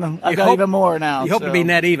now. I've got even more now. You hope to be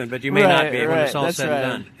net even, but you may not be when it's all said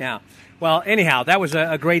and done. Yeah. Well, anyhow, that was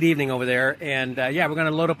a great evening over there. And, we're going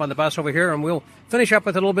to load up on the bus over here, and we'll finish up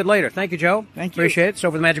with it a little bit later. Thank you, Joe. Thank you. Appreciate it. So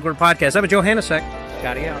for the Magic Word Podcast, I'm Joe Hanasek.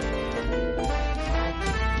 Scotty out.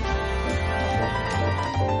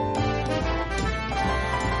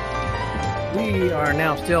 We are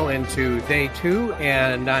now still into day 2,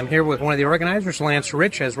 and I'm here with one of the organizers, Lance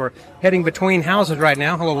Rich, as we're heading between houses right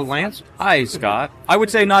now. Hello, Lance. Hi, Scott. I would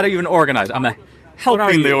say not even organized. I'm a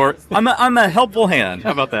I'm a helpful hand.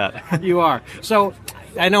 How about that? You are. So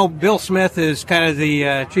I know Bill Smith is kind of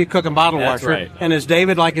the chief cook and bottle washer. Right. And is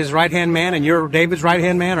David like his right-hand man, and you're David's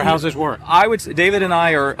right-hand man, or how's this work? I would say David and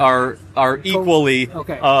I are equally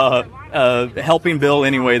helping Bill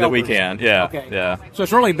any way that we can. Yeah. Okay. Yeah. So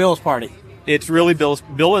it's really Bill's party. It's really Bill's.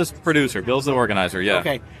 Bill is producer. Bill's the organizer. Yeah.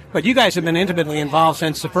 Okay. But you guys have been intimately involved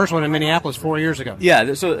since the first one in Minneapolis 4 years ago.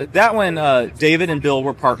 Yeah. So that one, David and Bill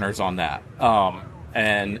were partners on that.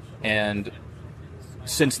 And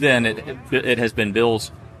since then, it has been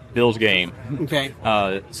Bill's game. Okay.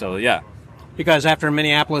 So yeah. Because after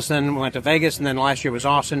Minneapolis, then we went to Vegas, and then last year was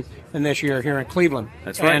Austin, and this year here in Cleveland.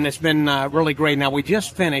 That's right. And it's been really great. Now, we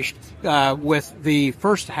just finished with the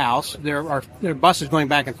first house. There are buses going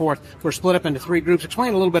back and forth. We're split up into 3 groups.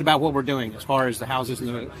 Explain a little bit about what we're doing as far as the houses and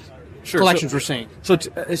the collections we're seeing.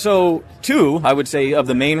 So 2, I would say, of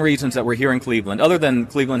the main reasons that we're here in Cleveland, other than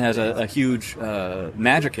Cleveland has a huge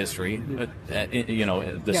magic history,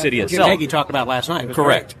 the city itself. Peggy talked about last night.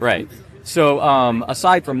 Correct, right. So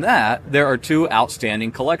aside from that, there are 2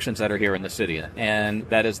 outstanding collections that are here in the city, and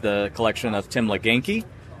that is the collection of Tim Leganke,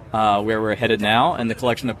 where we're headed now, and the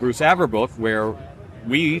collection of Bruce Averbrook, where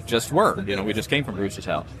we just were. We just came from Bruce's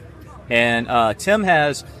house. And Tim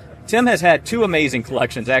has had 2 amazing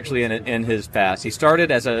collections, actually, in his past. He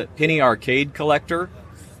started as a penny arcade collector,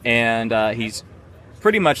 and he's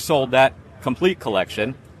pretty much sold that complete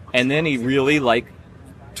collection, and then he really, latched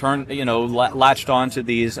on to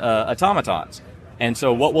these automatons. And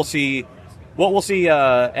so what we'll see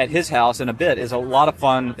at his house in a bit is a lot of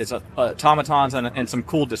fun. It's automatons and some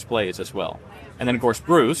cool displays as well. And then, of course,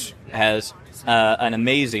 Bruce has an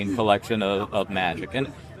amazing collection of magic. And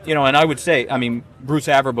I would say, Bruce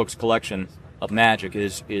Averbrook's collection of magic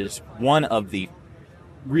is one of the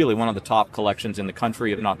top collections in the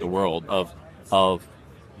country, if not the world, of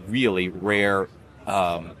really rare,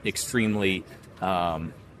 extremely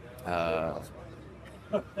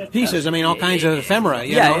pieces. All kinds of ephemera.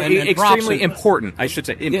 And extremely props important. I should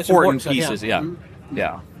say important pieces. Yeah.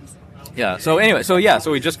 So anyway, so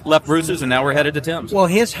we just left Bruce's and now we're headed to Tim's. Well,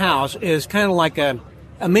 his house is kind of like a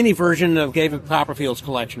mini version of David Copperfield's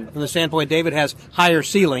collection. From the standpoint, David has higher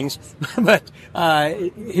ceilings, but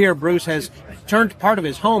here Bruce has turned part of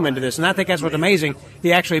his home into this, and I think that's what's amazing.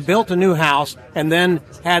 He actually built a new house and then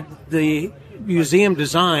had the museum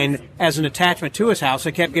design as an attachment to his house.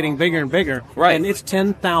 It kept getting bigger and bigger. Right. And it's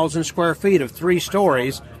 10,000 square feet of 3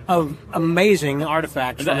 stories of amazing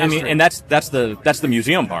artifacts. And that's the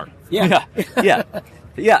museum part. Yeah. Yeah.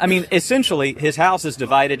 Essentially, his house is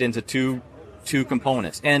divided into two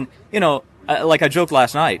components. And, like I joked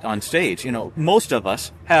last night on stage, most of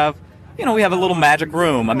us have we have a little magic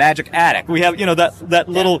room, a magic attic. We have, that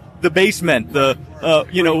little, the basement,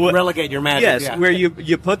 relegate your magic. Yes, where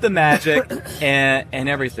you put the magic and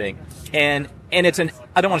everything. And it's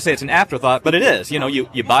I don't want to say it's an afterthought, but it is.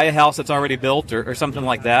 You buy a house that's already built or something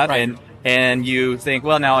like that. Right. And you think,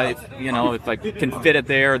 well, now if I can fit it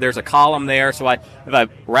there's a column there. So if I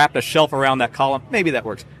wrap a shelf around that column, maybe that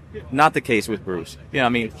works. Not the case with Bruce.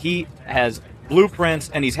 He has blueprints,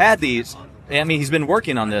 and he's had these. He's been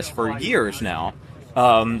working on this for years now,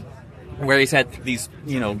 where he's had these,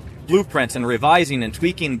 blueprints and revising and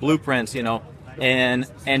tweaking blueprints,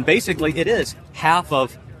 and basically it is half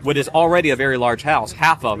of what is already a very large house.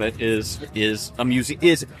 Half of it is a museum.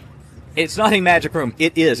 It's not a magic room.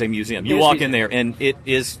 It is a museum. You walk in there, and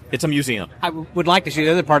it's a museum. I would like to see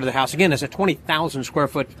the other part of the house. Again, it's a 20,000 square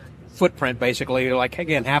foot footprint, basically, like,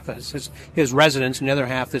 again, half his residence and the other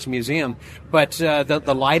half this museum. But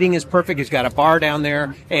the lighting is perfect. He's got a bar down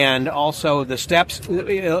there, and also the steps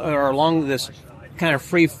are along this kind of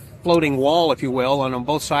free floating wall, if you will, and on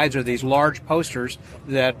both sides are these large posters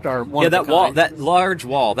that are that large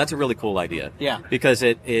wall, that's a really cool idea. Yeah. Because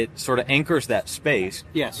it sort of anchors that space.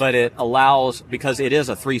 Yes. But it allows, because it is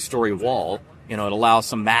a 3-story wall, it allows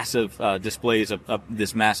some massive displays of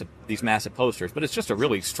these massive posters. But it's just a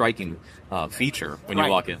really striking feature when you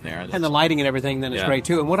walk in there. And the lighting and everything then is great,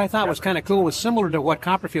 too. And what I thought was kind of cool was similar to what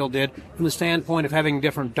Copperfield did from the standpoint of having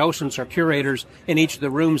different docents or curators in each of the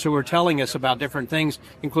rooms who were telling us about different things,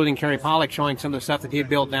 including Kerry Pollack showing some of the stuff that he had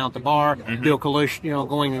built down at the bar, Bill Kalush,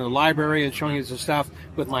 going to the library and showing us the stuff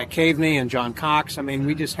with Mike Caveney and John Cox.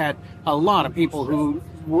 We just had a lot of people who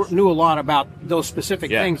knew a lot about those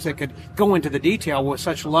specific things that could go into the detail with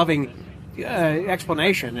such loving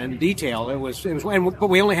explanation and detail. But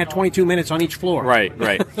we only had 22 minutes on each floor. Right.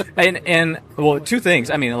 and well, two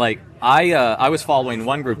things. I was following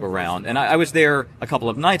one group around, and I was there a couple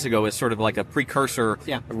of nights ago as sort of like a precursor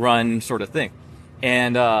run sort of thing,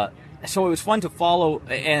 and so it was fun to follow.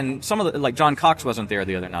 And some of like John Cox wasn't there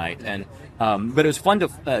the other night, and but it was fun to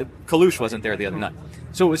Kalush wasn't there the other night.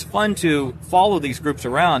 So it was fun to follow these groups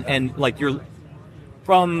around, and you're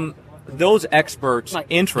from those experts'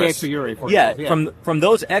 interests. From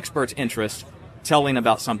those experts' interests telling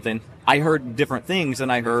about something, I heard different things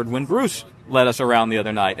than I heard when Bruce led us around the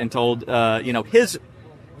other night and told his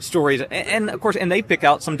stories, and of course, and they pick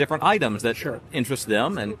out some different items that interest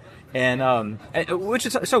them, and which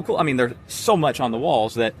is so cool. There's so much on the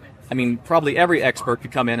walls that probably every expert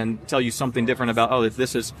could come in and tell you something different about. If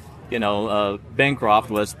this is Bancroft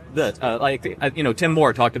was this. Tim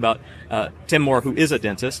Moore talked about Tim Moore, who is a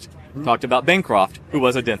dentist, talked about Bancroft, who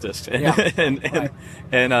was a dentist, so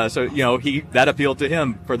that appealed to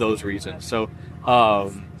him for those reasons. So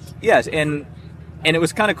yes, and it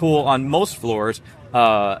was kind of cool on most floors.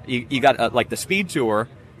 You got the speed tour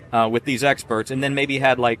with these experts, and then maybe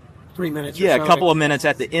had 3 minutes. Yeah, a couple of minutes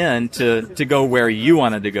at the end to go where you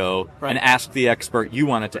wanted to go and ask the expert you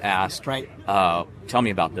wanted to ask. Right. Tell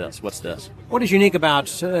me about this. What's this? What is unique about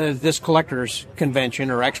this collectors convention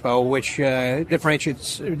or expo, which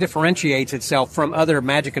differentiates itself from other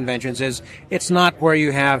magic conventions, is it's not where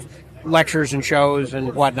you have lectures and shows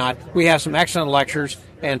and whatnot. We have some excellent lectures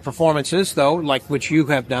and performances, though, which you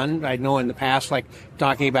have done, I know in the past,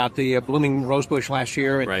 talking about the blooming rosebush last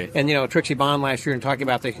year and Trixie Bond last year, and talking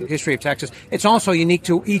about the history of Texas. It's also unique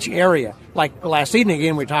to each area. Like last evening,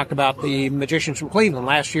 again, we talked about the magicians from Cleveland.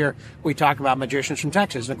 Last year, we talked about magicians from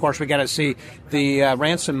Texas. And of course, we got to see the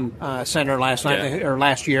Ransom Center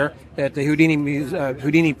last year at the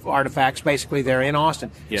Houdini artifacts, basically there in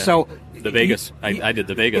Austin. Yeah. So the Vegas, I did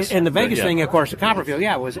the Vegas, and the Vegas thing, of course, the Copperfield,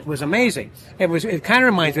 was amazing. It kind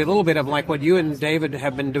of reminds me a little bit of what you and David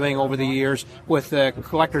have been doing over the years with the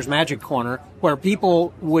Collector's Magic Corner, where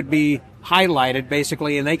people would be highlighted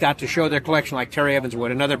basically, and they got to show their collection like Terry Evans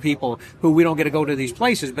would, and other people who we don't get to go to these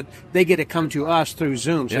places, but they get to come to us through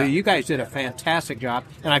Zoom. So you guys did a fantastic job,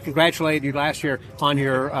 and I congratulated you last year on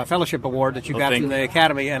your fellowship award that you got from the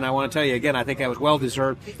Academy. And I want to tell you again, I think that was well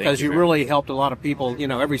deserved, because you really helped a lot of people,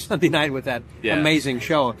 every Sunday night with that amazing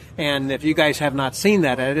show. And if you guys have not seen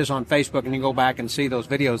that, it is on Facebook, and you can go back and see those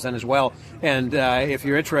videos then as well. And if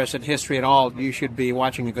you're interested in history at all, you should be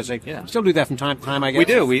watching it, because they still do that from time to time, I guess. We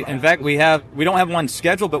do. In fact, we don't have one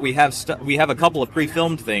scheduled, but we have a couple of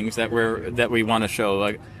pre-filmed things that we want to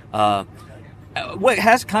show. What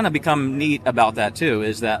has kind of become neat about that too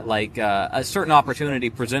is that a certain opportunity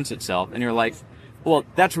presents itself, and you're like, well,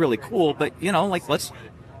 that's really cool, but why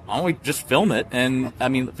don't we just film it and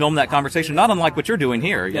film that conversation, not unlike what you're doing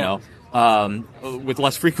here, you know, with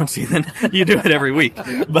less frequency than you do it every week,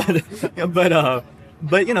 but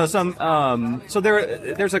but so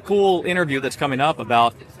there's a cool interview that's coming up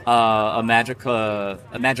about a magic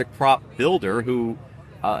prop builder who,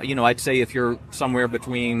 I'd say if you're somewhere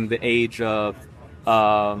between the age of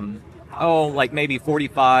like maybe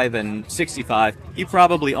 45 and 65, you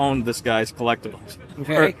probably owned this guy's collectibles.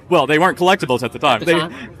 Okay. Well, they weren't collectibles at the time.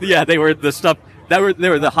 They were the stuff they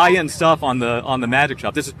were the high end stuff on the magic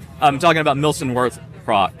shop. I'm talking about Milson Worth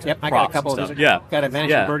props. Yep, I got a couple of those. Yeah, got a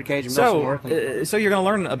vanishing birdcage and Milson Worth. So you're going to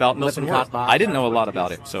learn about Milson Worth. I didn't know a lot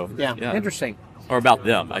about it. So yeah. Interesting. Or about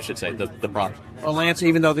them, I should say, the props. Well, Lance,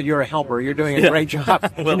 even though that you're a helper, you're doing a great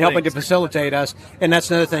job in helping to facilitate us. And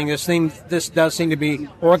that's another thing. This does seem to be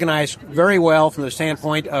organized very well from the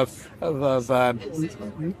standpoint of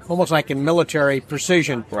almost like in military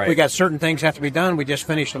precision. Right. We got certain things have to be done. We just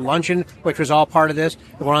finished a luncheon, which was all part of this.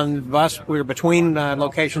 We're on the bus. We're between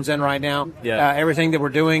locations in right now. Yeah. Everything that we're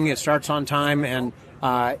doing, it starts on time, and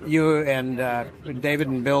you and David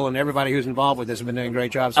and Bill and everybody who's involved with this have been doing a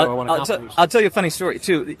great job. So I want to compliment you. I'll tell you a funny story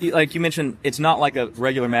too. Like you mentioned, it's not like a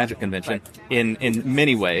regular magic convention in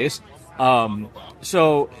many ways. And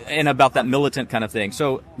about that militant kind of thing.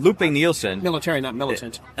 So Lupe Nielsen, military, not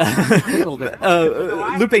militant, a little bit.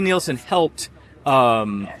 Lupe Nielsen helped.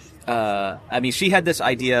 She had this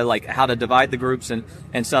idea like how to divide the groups and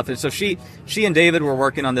stuff. And so she and David were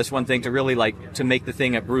working on this one thing to really to make the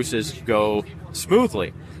thing at Bruce's go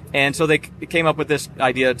smoothly. And so they came up with this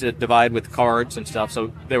idea to divide with cards and stuff.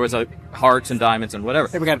 So there was hearts and diamonds and whatever.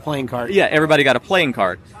 Everybody got a playing card. Yeah, everybody got a playing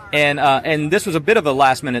card. And this was a bit of a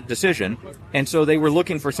last minute decision. And so they were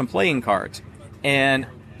looking for some playing cards. And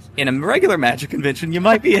in a regular magic convention, you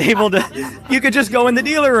might be able to, you could just go in the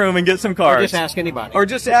dealer room and get some cards. Or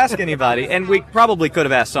just ask anybody. And we probably could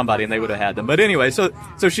have asked somebody and they would have had them. But anyway, so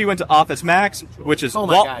she went to Office Max, which is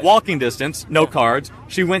walking distance, no cards.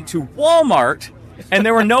 She went to Walmart, and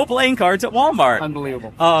there were no playing cards at Walmart.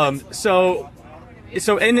 Unbelievable.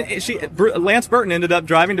 Lance Burton ended up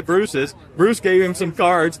driving to Bruce's. Bruce gave him some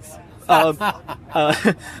cards. This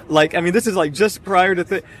is like just prior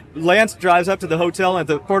to Lance drives up to the hotel, and at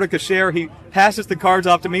the porte cochere, he passes the cards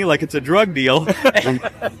off to me like it's a drug deal. and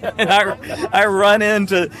I run in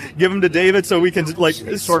to give them to David so we can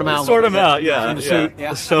sort them out.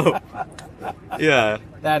 Yeah. So, yeah.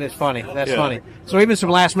 That is funny. That's funny. So even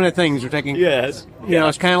some last minute things are taking. Yes.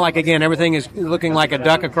 It's kind of like, again, everything is looking like a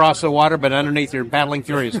duck across the water, but underneath you're paddling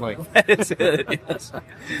furiously. That's it. Yes.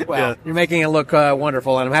 Well, you're making it look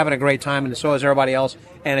wonderful, and I'm having a great time, and so is everybody else.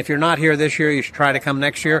 And if you're not here this year, you should try to come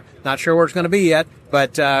next year. Not sure where it's going to be yet,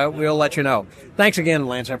 but we'll let you know. Thanks again,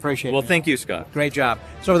 Lance. I appreciate it. Well, thank you, Scott. Great job.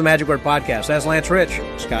 So for the Magic Word Podcast, that's Lance Rich.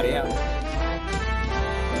 Scotty out.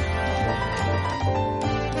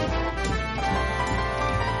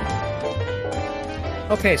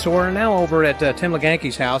 Okay, so we're now over at Tim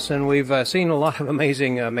Leganke's house, and we've seen a lot of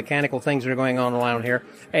amazing mechanical things that are going on around here.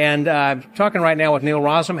 And talking right now with Neil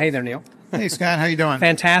Rosum. Hey there, Neil. Hey, Scott. How you doing?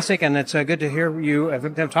 Fantastic, and it's good to hear you. I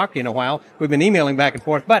haven't talked to you in a while. We've been emailing back and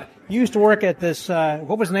forth. But you used to work at this,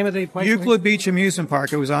 what was the name of the place? Euclid Beach Amusement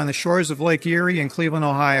Park. It was on the shores of Lake Erie in Cleveland,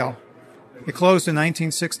 Ohio. It closed in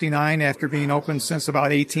 1969 after being open since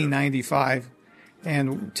about 1895.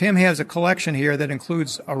 And Tim has a collection here that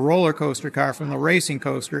includes a roller coaster car from the Racing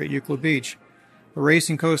Coaster at Euclid Beach. The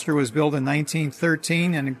Racing Coaster was built in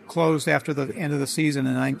 1913 and closed after the end of the season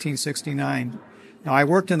in 1969. Now, I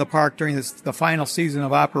worked in the park during the final season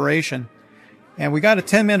of operation, and we got a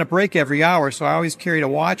 10-minute break every hour, so I always carried a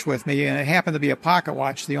watch with me, and it happened to be a pocket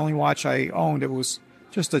watch, the only watch I owned. It was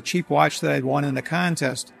just a cheap watch that I'd won in the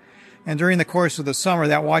contest. And during the course of the summer,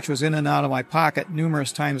 that watch was in and out of my pocket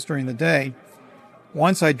numerous times during the day.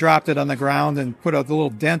 Once I dropped it on the ground and put a little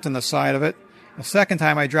dent in the side of it. The second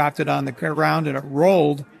time I dropped it on the ground and it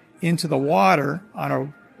rolled into the water on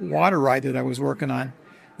a water ride that I was working on.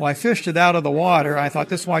 Well, I fished it out of the water. I thought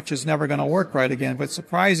this watch is never going to work right again, but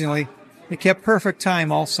surprisingly, it kept perfect time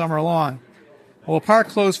all summer long. Well, the park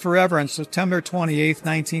closed forever on September 28th,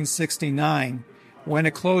 1969. When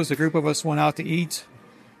it closed, a group of us went out to eat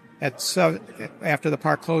after the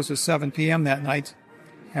park closed at 7 p.m. that night.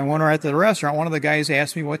 And when we were at the restaurant, one of the guys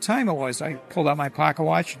asked me what time it was. I pulled out my pocket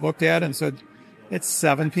watch, looked at it, and said, "It's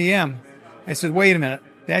 7 p.m. I said, "Wait a minute.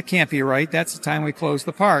 That can't be right. That's the time we closed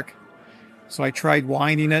the park." So I tried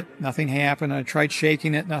winding it. Nothing happened. I tried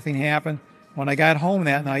shaking it. Nothing happened. When I got home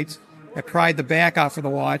that night, I pried the back off of the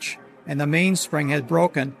watch, and the mainspring had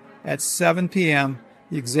broken at 7 p.m.,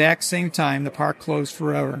 the exact same time the park closed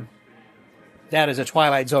forever. That is a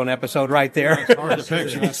Twilight Zone episode right there.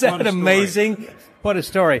 Is that amazing? What a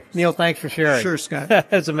story. Neil, thanks for sharing. Sure, Scott.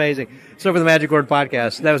 That's amazing. So for the Magic Word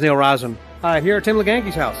Podcast, that was Neil Rosum. Here at Tim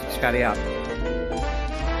Leganke's house. Scotty out.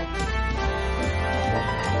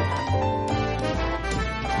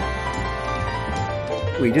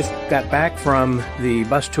 We just got back from the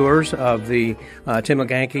bus tours of the Tim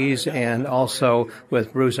LeGanke's and also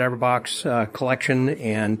with Bruce Eberbach's collection,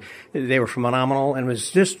 and they were phenomenal, and it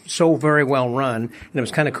was just so very well run. And it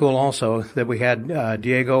was kind of cool also that we had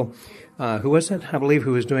Diego, who was it? I believe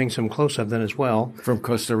who was doing some close-up then as well. From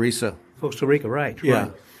Costa Rica. Costa Rica, right. Yeah.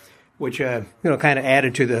 Right. Which, kind of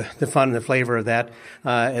added to the fun and the flavor of that,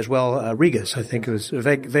 as well. Regas, I think it was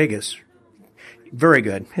Vegas. Very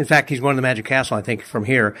good. In fact, he's won the Magic Castle, I think, from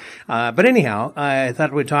here. But anyhow, I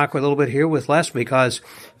thought we'd talk a little bit here with Les because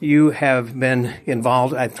you have been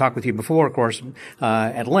involved. I've talked with you before, of course,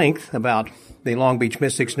 at length about the Long Beach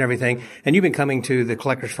Mystics and everything. And you've been coming to the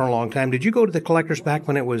Collectors for a long time. Did you go to the Collectors back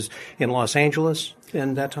when it was in Los Angeles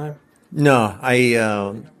in that time? No,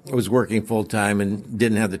 I was working full time and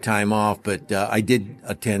didn't have the time off, but I did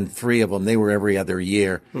attend 3 of them. They were every other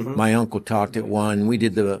year. Mm-hmm. My uncle talked at one. We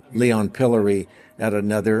did the Leon Pillory at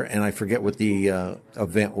another, and I forget what the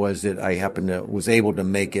event was that I was able to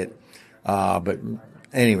make it. But at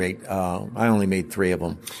any rate, I only made 3 of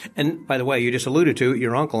them. And by the way, you just alluded to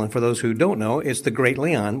your uncle, and for those who don't know, it's the Great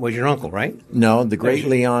Leon was your uncle, right? No, the Great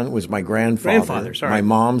Leon was my grandfather. Sorry. My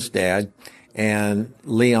mom's dad, and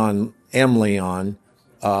Leon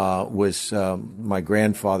was my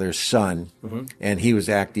grandfather's son, mm-hmm. and he was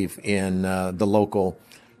active in the local,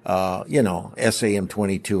 SAM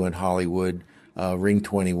 22 in Hollywood, Ring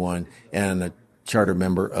 21, and a charter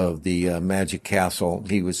member of the Magic Castle.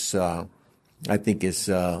 He was, I think his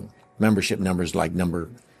membership number is like number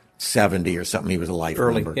 70 or something. He was a life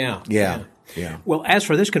member. Yeah. Well, as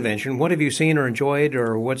for this convention, what have you seen or enjoyed,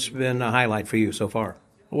 or what's been a highlight for you so far?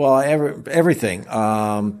 Well, everything.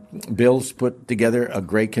 Bill's put together a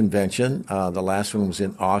great convention. The last one was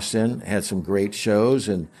in Austin, had some great shows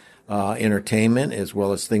and entertainment, as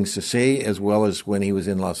well as things to see, as well as when he was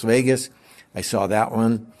in Las Vegas. I saw that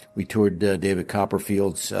one. We toured David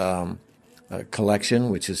Copperfield's collection,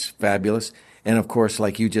 which is fabulous. And, of course,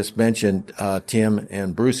 like you just mentioned, Tim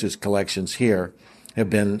and Bruce's collections here have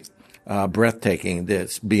been breathtaking.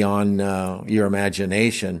 That's beyond your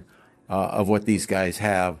imagination. Of what these guys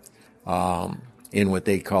have in what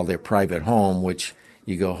they call their private home, which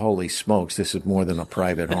you go, holy smokes, this is more than a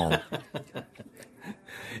private home.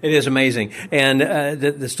 It is amazing. And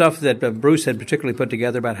the stuff that Bruce had particularly put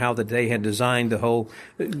together about how that they had designed the whole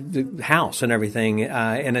the house and everything,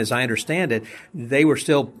 and as I understand it, they were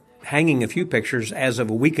still hanging a few pictures as of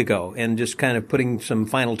a week ago and just kind of putting some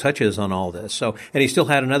final touches on all this. So, and he still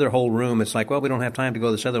had another whole room. It's like, well, we don't have time to go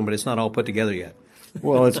to this other one, but it's not all put together yet.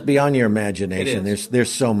 Well, it's beyond your imagination.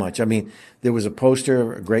 There's so much. I mean, there was a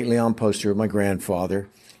poster, a Great Leon poster of my grandfather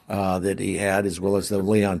that he had, as well as the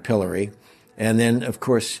Leon Pillory. And then, of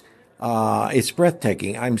course, it's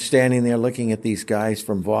breathtaking. I'm standing there looking at these guys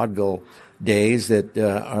from vaudeville days that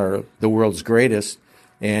are the world's greatest.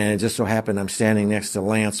 And it just so happened I'm standing next to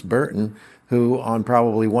Lance Burton, who on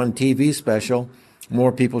probably one TV special,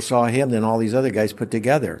 more people saw him than all these other guys put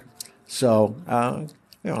together. So,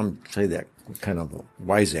 I'm say that kind of a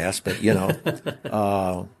wise ass, but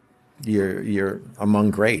you're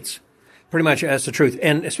among greats. Pretty much, that's the truth.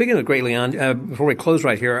 And speaking of Great Leon, before we close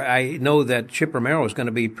right here, I know that Chip Romero is going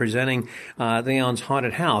to be presenting Leon's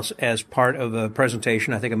Haunted House as part of a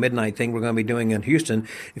presentation, I think a midnight thing we're going to be doing in Houston.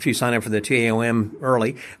 If you sign up for the TAOM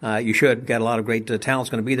early, you should. Got a lot of great talent's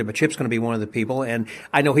going to be there, but Chip's going to be one of the people. And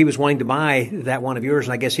I know he was wanting to buy that one of yours,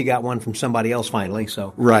 and I guess he got one from somebody else finally.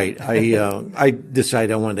 So right. I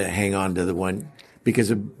decided I wanted to hang on to the one because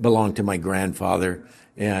it belonged to my grandfather.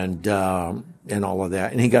 And all of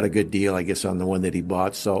that. And he got a good deal, I guess, on the one that he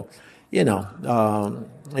bought. So, it's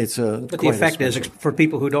a... But the effect is, for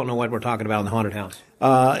people who don't know what we're talking about in the haunted house.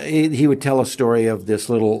 He would tell a story of this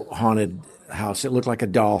little haunted house. It looked like a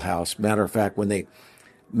dollhouse. Matter of fact, when they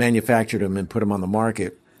manufactured them and put them on the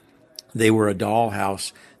market, they were a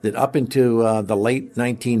dollhouse that up into the late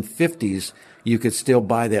 1950s, you could still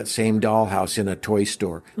buy that same dollhouse in a toy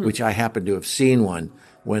store, which I happened to have seen one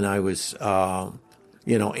when I was...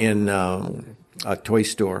 in a toy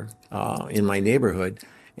store in my neighborhood.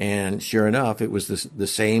 And sure enough, it was the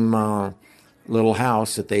same little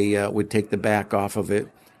house that they would take the back off of it.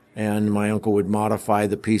 And my uncle would modify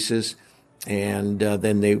the pieces. And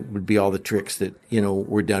then they would be all the tricks that,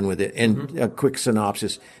 were done with it. And a quick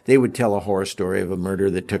synopsis, they would tell a horror story of a murder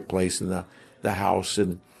that took place in the house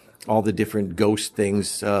and all the different ghost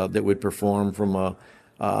things that would perform from,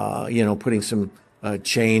 putting some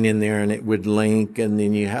chain in there and it would link, and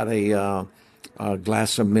then you had a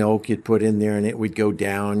glass of milk you'd put in there and it would go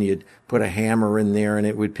down. You'd put a hammer in there and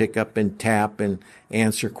it would pick up and tap and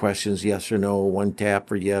answer questions, yes or no, 1 tap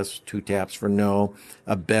for yes, 2 taps for no.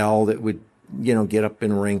 A bell that would get up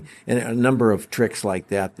in a ring, and a number of tricks like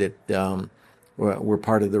that were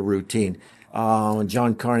part of the routine.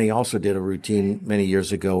 John Carney also did a routine many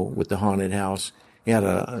years ago with the haunted house. He had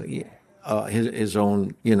his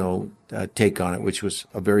own, take on it, which was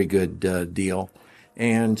a very good deal.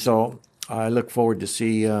 And so I look forward to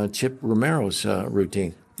see Chip Romero's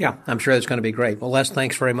routine. Yeah, I'm sure it's going to be great. Well, Les,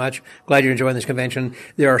 thanks very much. Glad you're enjoying this convention.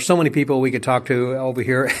 There are so many people we could talk to over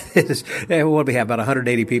here. What do we have? About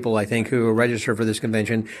 180 people, I think, who are registered for this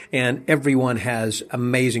convention, and everyone has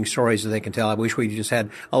amazing stories that they can tell. I wish we just had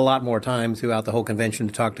a lot more time throughout the whole convention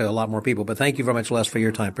to talk to a lot more people. But thank you very much, Les, for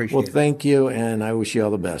your time. Appreciate it. Well, thank you, and I wish you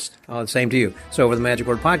all the best. The same to you. So, for the Magic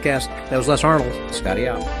Word Podcast, that was Les Arnold. Scotty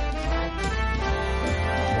out.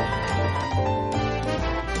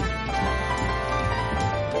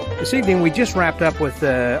 This evening, we just wrapped up with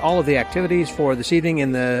all of the activities for this evening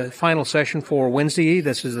in the final session for Wednesday.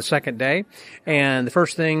 This is the second day. And the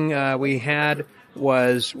first thing we had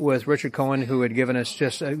was with Richard Cohen, who had given us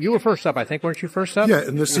just you were first up, I think, weren't you first up? Yeah,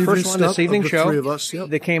 in this evening show, three of us, yep.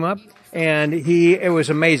 That came up, and it was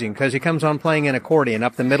amazing because he comes on playing an accordion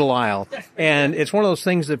up the middle aisle, and it's one of those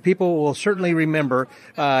things that people will certainly remember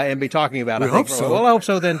and be talking about. I hope so. Well, I hope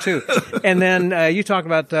so then too. And then you talk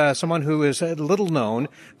about someone who is little known,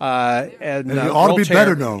 and he ought to be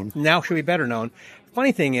better known. Now should be better known.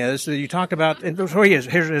 Funny thing is, you talked about, and so he is.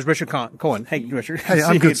 Here's Richard Cohen. Hey, Richard. Hey,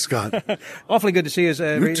 I'm good, Scott. Awfully good to see you.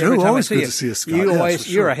 You too. Always good to see you, Scott.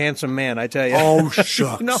 You're a handsome man, I tell you. Oh,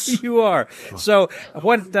 shucks. No, you are. So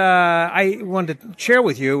what I wanted to share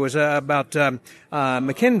with you was about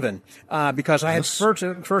McKinven, because I had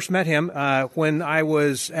first met him when I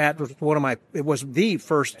was at it was the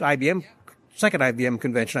first second IBM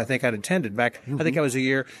convention I think I'd attended back. Mm-hmm. I think it was a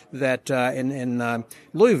year that in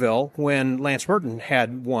Louisville when Lance Burton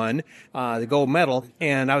had won the gold medal,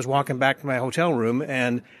 and I was walking back to my hotel room,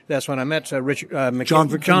 and that's when I met John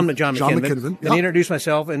McKinven. And he introduced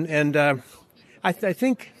myself, and I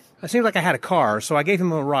think. It seemed like I had a car, so I gave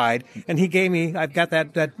him a ride, and he gave me. I've got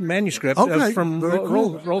that manuscript from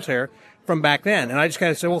Voltaire from back then, and I just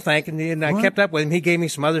kind of said, "Well, thank you," and I kept up with him. He gave me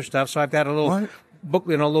some other stuff, so I've got a little. Book, a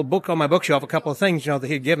little book on my bookshelf, a couple of things, that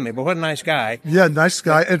he'd given me. But what a nice guy. Yeah, nice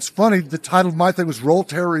guy. It's funny, the title of my thing was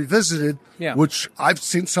Voltaire Revisited, which I've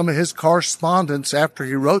seen some of his correspondence after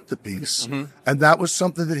he wrote the piece. Mm-hmm. And that was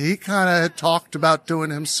something that he kind of had talked about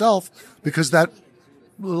doing himself, because that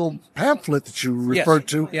little pamphlet that you referred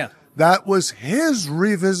to, that was his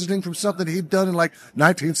revisiting from something he'd done in like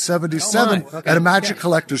 1977 at a Magic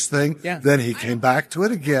Collectors thing. Yeah. Then he came back to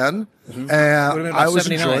it again. Mm-hmm. And I was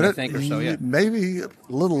enjoying it. I think, or so, maybe a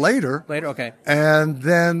little later. Okay. And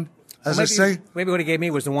then, I say, maybe what he gave me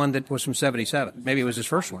was the one that was from 77. Maybe it was his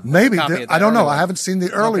first one. Maybe I don't know. I haven't seen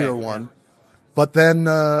the earlier one. But then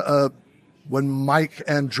when Mike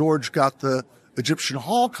and George got the Egyptian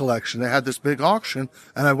Hall collection, they had this big auction,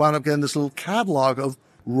 and I wound up getting this little catalog of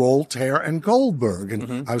Voltaire and Goldberg.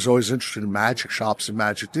 And I was always interested in magic shops and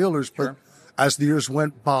magic dealers, but as the years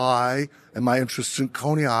went by and my interest in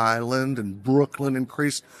Coney Island and Brooklyn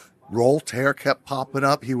increased, Voltaire kept popping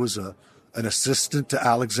up. He was an assistant to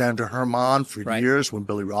Alexander Herman for years when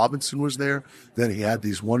Billy Robinson was there. Then he had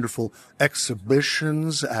these wonderful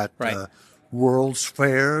exhibitions at World's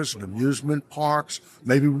Fairs and amusement parks.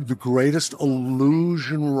 Maybe the greatest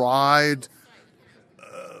illusion ride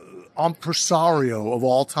impresario of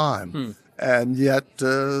all time. And yet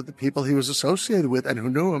the people he was associated with and who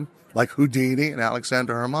knew him, like Houdini and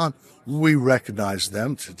Alexander Herman, we recognize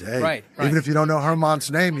them today. Right. Even if you don't know Herman's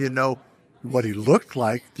name, you know what he looked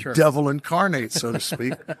like, the devil incarnate, so to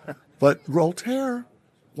speak. But Voltaire,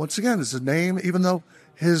 once again, is a name, even though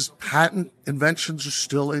his patent inventions are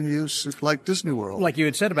still in use, like Disney World. Like you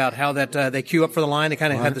had said about how that they queue up for the line. They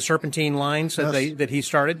kind of had the serpentine lines that he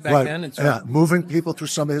started back then. And so, moving people through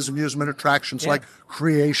some of his amusement attractions like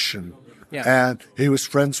Creation. Yeah. And he was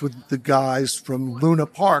friends with the guys from Luna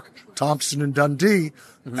Park, Thompson and Dundee.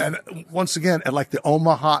 Mm-hmm. And once again, at like the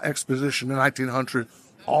Omaha Exposition in 1900,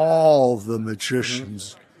 all the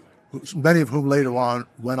magicians, many of whom later on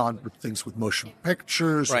went on with things with motion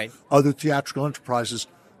pictures, other theatrical enterprises,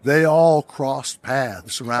 they all crossed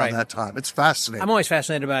paths around that time. It's fascinating. I'm always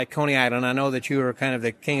fascinated by Coney Island. I know that you are kind of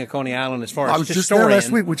the king of Coney Island as far as I was just there last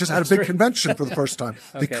week. We just had a big convention for the first time.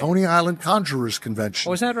 The Coney Island Conjurers Convention.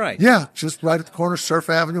 Oh, is that right? Yeah, just right at the corner of Surf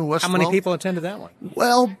Avenue in West. How many people attended that one?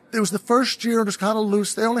 Well, it was the first year. It was kind of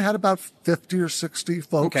loose. They only had about 50 or 60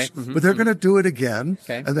 folks. But they're going to do it again.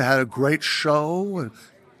 And they had a great show. And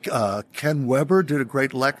Ken Weber did a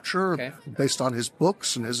great lecture based on his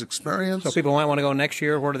books and his experience. So people might want to go next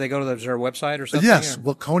year. Where do they go to? Is there a website or something? Yes.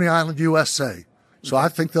 Well, Coney Island USA. So I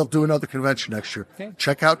think they'll do another convention next year. Okay.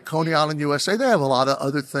 Check out Coney Island, USA. They have a lot of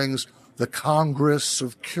other things. The Congress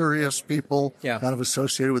of Curious People, kind of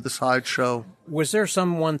associated with the sideshow. Was there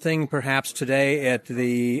some one thing perhaps today at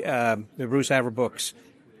the Bruce Averbooks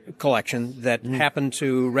collection that happened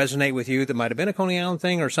to resonate with you that might have been a Coney Island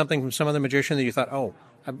thing or something from some other magician that you thought, oh,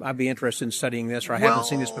 I'd be interested in studying this, or I haven't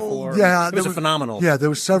seen this before? Yeah, it was a phenomenal. Yeah, there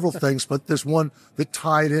were several things, but there's one that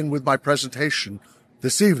tied in with my presentation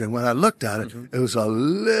this evening. When I looked at it, it was a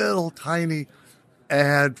little tiny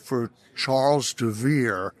ad for Charles de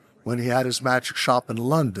Vere when he had his magic shop in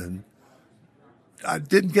London. I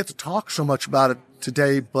didn't get to talk so much about it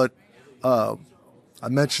today, but I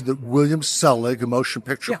mentioned that William Selig, a motion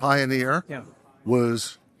picture pioneer,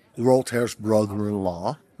 was Voltaire's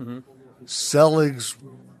brother-in-law.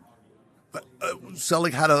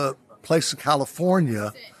 Selig had a place in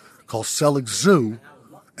California called Selig Zoo,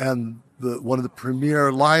 and one of the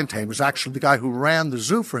premier lion tamers, actually the guy who ran the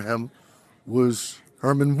zoo for him, was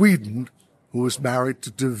Herman Whedon, who was married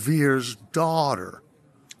to De Vere's daughter.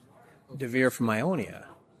 De Vere from Ionia.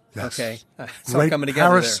 Yes. Okay. It's all Great coming together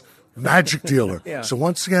Paris there. magic dealer. Yeah. So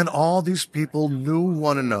once again, all these people knew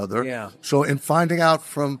one another. Yeah. So in finding out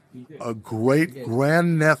from a great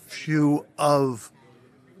grandnephew of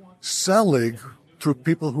Selig, through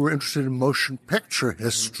people who were interested in motion picture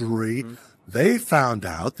history, they found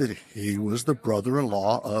out that he was the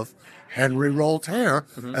brother-in-law of Henry Voltaire.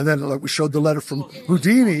 And then like we showed the letter from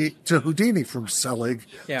Houdini to Houdini from Selig,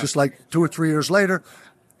 just like 2 or 3 years later.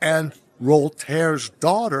 And Voltaire's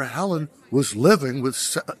daughter, Helen, was living with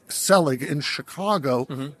Selig in Chicago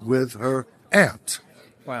with her aunt.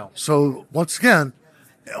 Wow. So once again,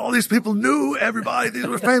 all these people knew everybody. These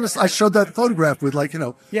were famous. I showed that photograph with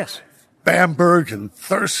Yes. Bamberg and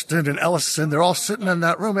Thurston and Ellison. They're all sitting in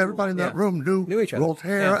that room. Everybody in that room knew each other.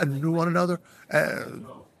 Voltaire and knew one another.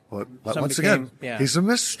 But once again, he's a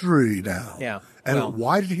mystery now. Yeah. And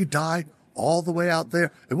why did he die all the way out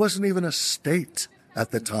there? It wasn't even a state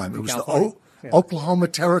at the time. It was California. the Oklahoma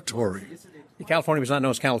Territory. California was not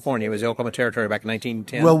known as California. It was the Oklahoma Territory back in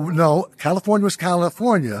 1910. Well, no, California was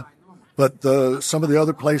California, but some of the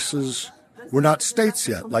other places were not states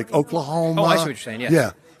yet, like Oklahoma. Oh, I see what you're saying, yes.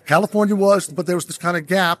 Yeah. California was, but there was this kind of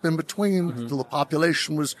gap in between till the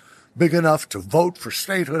population was big enough to vote for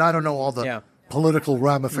statehood. I don't know all the political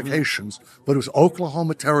ramifications, but it was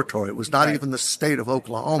Oklahoma Territory. It was not even the state of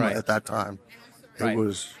Oklahoma at that time. It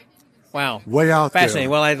was way out Fascinating. there.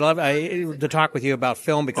 Well, I'd love to talk with you about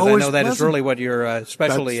film because I Always know that is pleasant. really what your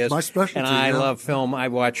specialty That's is. my specialty, and I love film. I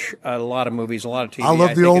watch a lot of movies, a lot of TV. I love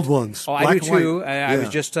the think old it's- ones. Oh, I Black do and white. too. I was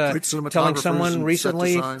just Great telling cinematographers someone and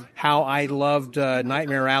recently set design. how I loved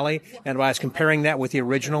Nightmare Alley, and I was comparing that with the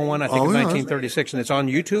original one. I think of 1936, and it's on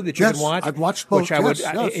YouTube that you can watch. I've watched both. Which I would,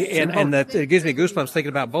 Yes. and it gives me goosebumps thinking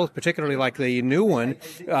about both, particularly like the new one.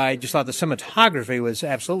 I just thought the cinematography was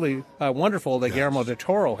absolutely wonderful that Guillermo del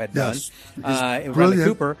Toro had done. Bradley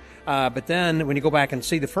Cooper. But then when you go back and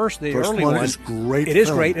see the early one one, is great. It is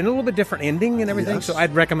film. great and a little bit different ending and everything. Yes. So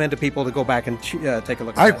I'd recommend to people to go back and take a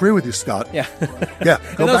look at I that. agree with you, Scott. Yeah. Yeah.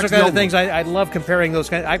 And Go those back are to kind the of things I love comparing those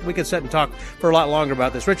kinds. We could sit and talk for a lot longer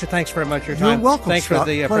about this. Richard, thanks very much for your time. You're welcome, Thanks Scott. for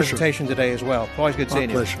the Pleasure. presentation today as well. Always good My seeing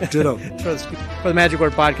pleasure. you. Ditto. For the Magic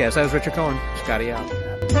Word Podcast, that was Richard Cohen. Scotty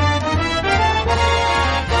out.